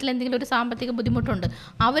 അല്ലെങ്കിൽ കുടുംബത്തിൽ എന്തെങ്കിലും ഒരു സാമ്പത്തിക ബുദ്ധിമുട്ടുണ്ട്,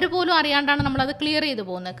 അവർ പോലും അറിയാണ്ടാണ് നമ്മളത് ക്ലിയർ ചെയ്ത്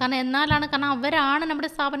പോകുന്നത്. കാരണം അവരാണ് നമ്മുടെ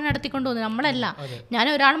സ്ഥാപനം നടത്തിക്കൊണ്ട് പോകുന്നത്, നമ്മളല്ല. ഞാൻ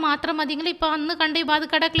ഒരാൾ മാത്രം മതിയെങ്കിൽ ഇപ്പം അന്ന് കണ്ട ഈ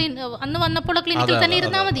ബാധക്കട അന്ന് വന്നപ്പോൾ ക്ലിനിക്കിൽ തന്നെ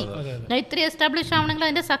ഇരുന്നാൽ മതി. ഇത്രയും എസ്റ്റാബ്ലിഷ് ആവണമെങ്കിൽ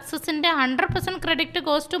അതിന്റെ സക്സസിന്റെ 100% credit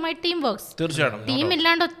goes to my team works. Team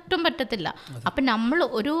ഇല്ലാണ്ട് ഒട്ടും പറ്റത്തില്ല. അപ്പം നമ്മൾ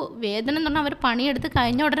ഒരു വേതനം എന്ന് പറഞ്ഞാൽ അവർ പണിയെടുത്ത്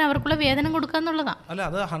കഴിഞ്ഞ ഉടനെ അവർക്കുള്ള വേതനം കൊടുക്കുക എന്നുള്ളതാണ്. അല്ല,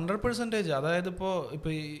 അത് 100%. അതായത്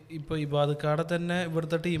ഇപ്പൊ ഈ ബാധക്കാടെ തന്നെ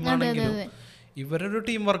ഇവിടുത്തെ ടീമാണെങ്കിലും ഇവരൊരു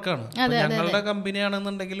ടീം വർക്കാണ്. ഞങ്ങളുടെ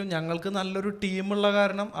കമ്പനിയാണെന്നുണ്ടെങ്കിലും ഞങ്ങൾക്ക് നല്ലൊരു ടീമുള്ള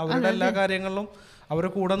കാരണം അവരുടെ എല്ലാ കാര്യങ്ങളിലും അവരെ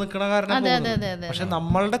കൂടെ നിൽക്കണ കാരണം. പക്ഷെ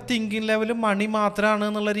നമ്മളുടെ തിങ്കിങ് ലെവല് മണി മാത്രമാണ്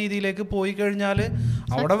എന്നുള്ള രീതിയിലേക്ക് പോയി കഴിഞ്ഞാൽ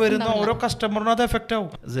അവിടെ വരുന്ന ഓരോ കസ്റ്റമറിനും അത് എഫക്റ്റ്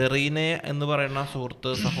ആവും. സെറീനെ എന്ന് പറയുന്ന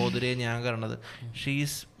സുഹൃത്ത് സഹോദരിയെ ഞാൻ കാണുന്നത്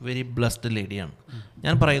ഷീസ് വെരി ബ്ലസ്ഡ് ലേഡിയാണ്.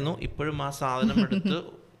 ഞാൻ പറയുന്നു ഇപ്പോഴും ആ സാധനം എടുത്ത്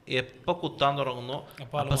എപ്പോൾ കുത്താൻ തുടങ്ങുന്നു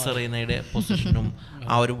അപ്പോൾ സെറീനയുടെ പൊസിഷനും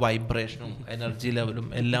ആ ഒരു വൈബ്രേഷനും എനർജി ലെവലും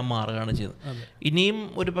എല്ലാം മാറുകയാണ് ചെയ്തത്. ഇനിയും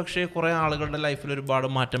ഒരു പക്ഷേ കുറെ ആളുകളുടെ ലൈഫിൽ ഒരുപാട്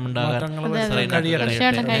മാറ്റം ഉണ്ടാകാൻ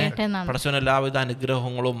പടച്ചവൻ എല്ലാവിധ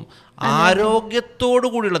അനുഗ്രഹങ്ങളും ആരോഗ്യത്തോടു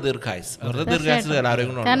കൂടിയുള്ള ദീർഘായുസ്, വെറുതെ ദീർഘായുസ്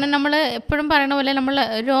ആരോഗ്യം. കാരണം നമ്മൾ എപ്പോഴും പറയുന്ന പോലെ നമ്മൾ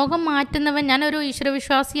രോഗം മാറ്റുന്നവൻ, ഞാനൊരു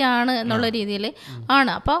ഈശ്വരവിശ്വാസിയാണ് എന്നുള്ള രീതിയിൽ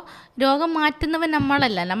ആണ്. അപ്പോൾ രോഗം മാറ്റുന്നവൻ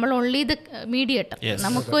നമ്മളല്ല, നമ്മൾ ഓൺലി ഇത് മീഡിയേറ്റർ.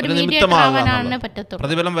 നമുക്കൊരു മീഡിയേറ്റർ ആവാനാണ് പറ്റത്തുള്ളൂ.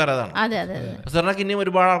 പ്രതിഫലം വേറെ. അതെ ഇനിയും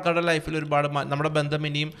ഒരുപാട് ആൾക്കാരുടെ ലൈഫിൽ ഒരുപാട് നമ്മുടെ ബന്ധം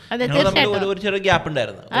ഇനിയും ഒരു ചെറിയ ഗ്യാപ്പ്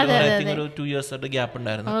ഉണ്ടായിരുന്നു, ഒരു 2 years ഗ്യാപ്പ്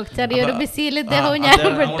ഉണ്ടായിരുന്നു. ചെറിയൊരു ബിസിയിൽ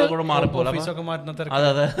മാറിപ്പോലെ. അതെ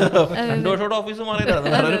 2 വർഷത്തോടെ ഓഫീസ്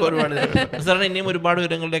മാറിയിട്ടായിരുന്നു ഒരുപാട്. സാറിന് ഇനിയും ഒരുപാട്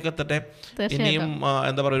വിവരങ്ങളിലേക്ക് എത്തട്ടെ. ഇനിയും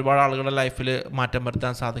എന്താ പറയുക, ഒരുപാട് ആളുകളുടെ ലൈഫിൽ മാറ്റം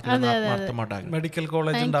വരുത്താൻ സാധിക്കും. മെഡിക്കൽ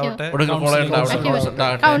കോളേജ് ഉണ്ടാവട്ടെ,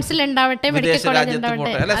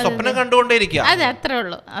 അല്ല സ്വപ്നം കണ്ടുകൊണ്ടേയിരിക്കുക,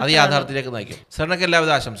 അത് യാഥാർത്ഥ്യത്തിലേക്ക് നയിക്കും. സാറിനൊക്കെ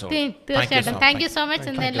എല്ലാവിധ ആശംസകളും. തീർച്ചയായിട്ടും താങ്ക് യു സോ മച്ച്.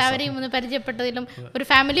 ഇന്ന് എല്ലാവരെയും ഒന്ന് പരിചയപ്പെട്ടതിലും ഒരു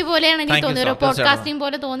ഫാമിലി പോലെയാണ് എനിക്ക് തോന്നിയത്, ഒരു പോഡ്കാസ്റ്റിംഗ്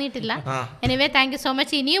പോലെ തോന്നിയിട്ടില്ല. Anyway thank you so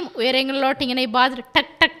much. ഇനിയും ഉയരങ്ങളിലോട്ട് ഇങ്ങനെ ഈ ബാധ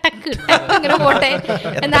ടക്ക് ടക്ക് ടക്ക് ഇങ്ങനെ പോട്ടെ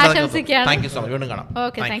എന്ന് ആശംസിക്കുകയാണ്. Thank you so much. വീണ്ടും കാണാം.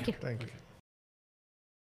 Okay, thank you.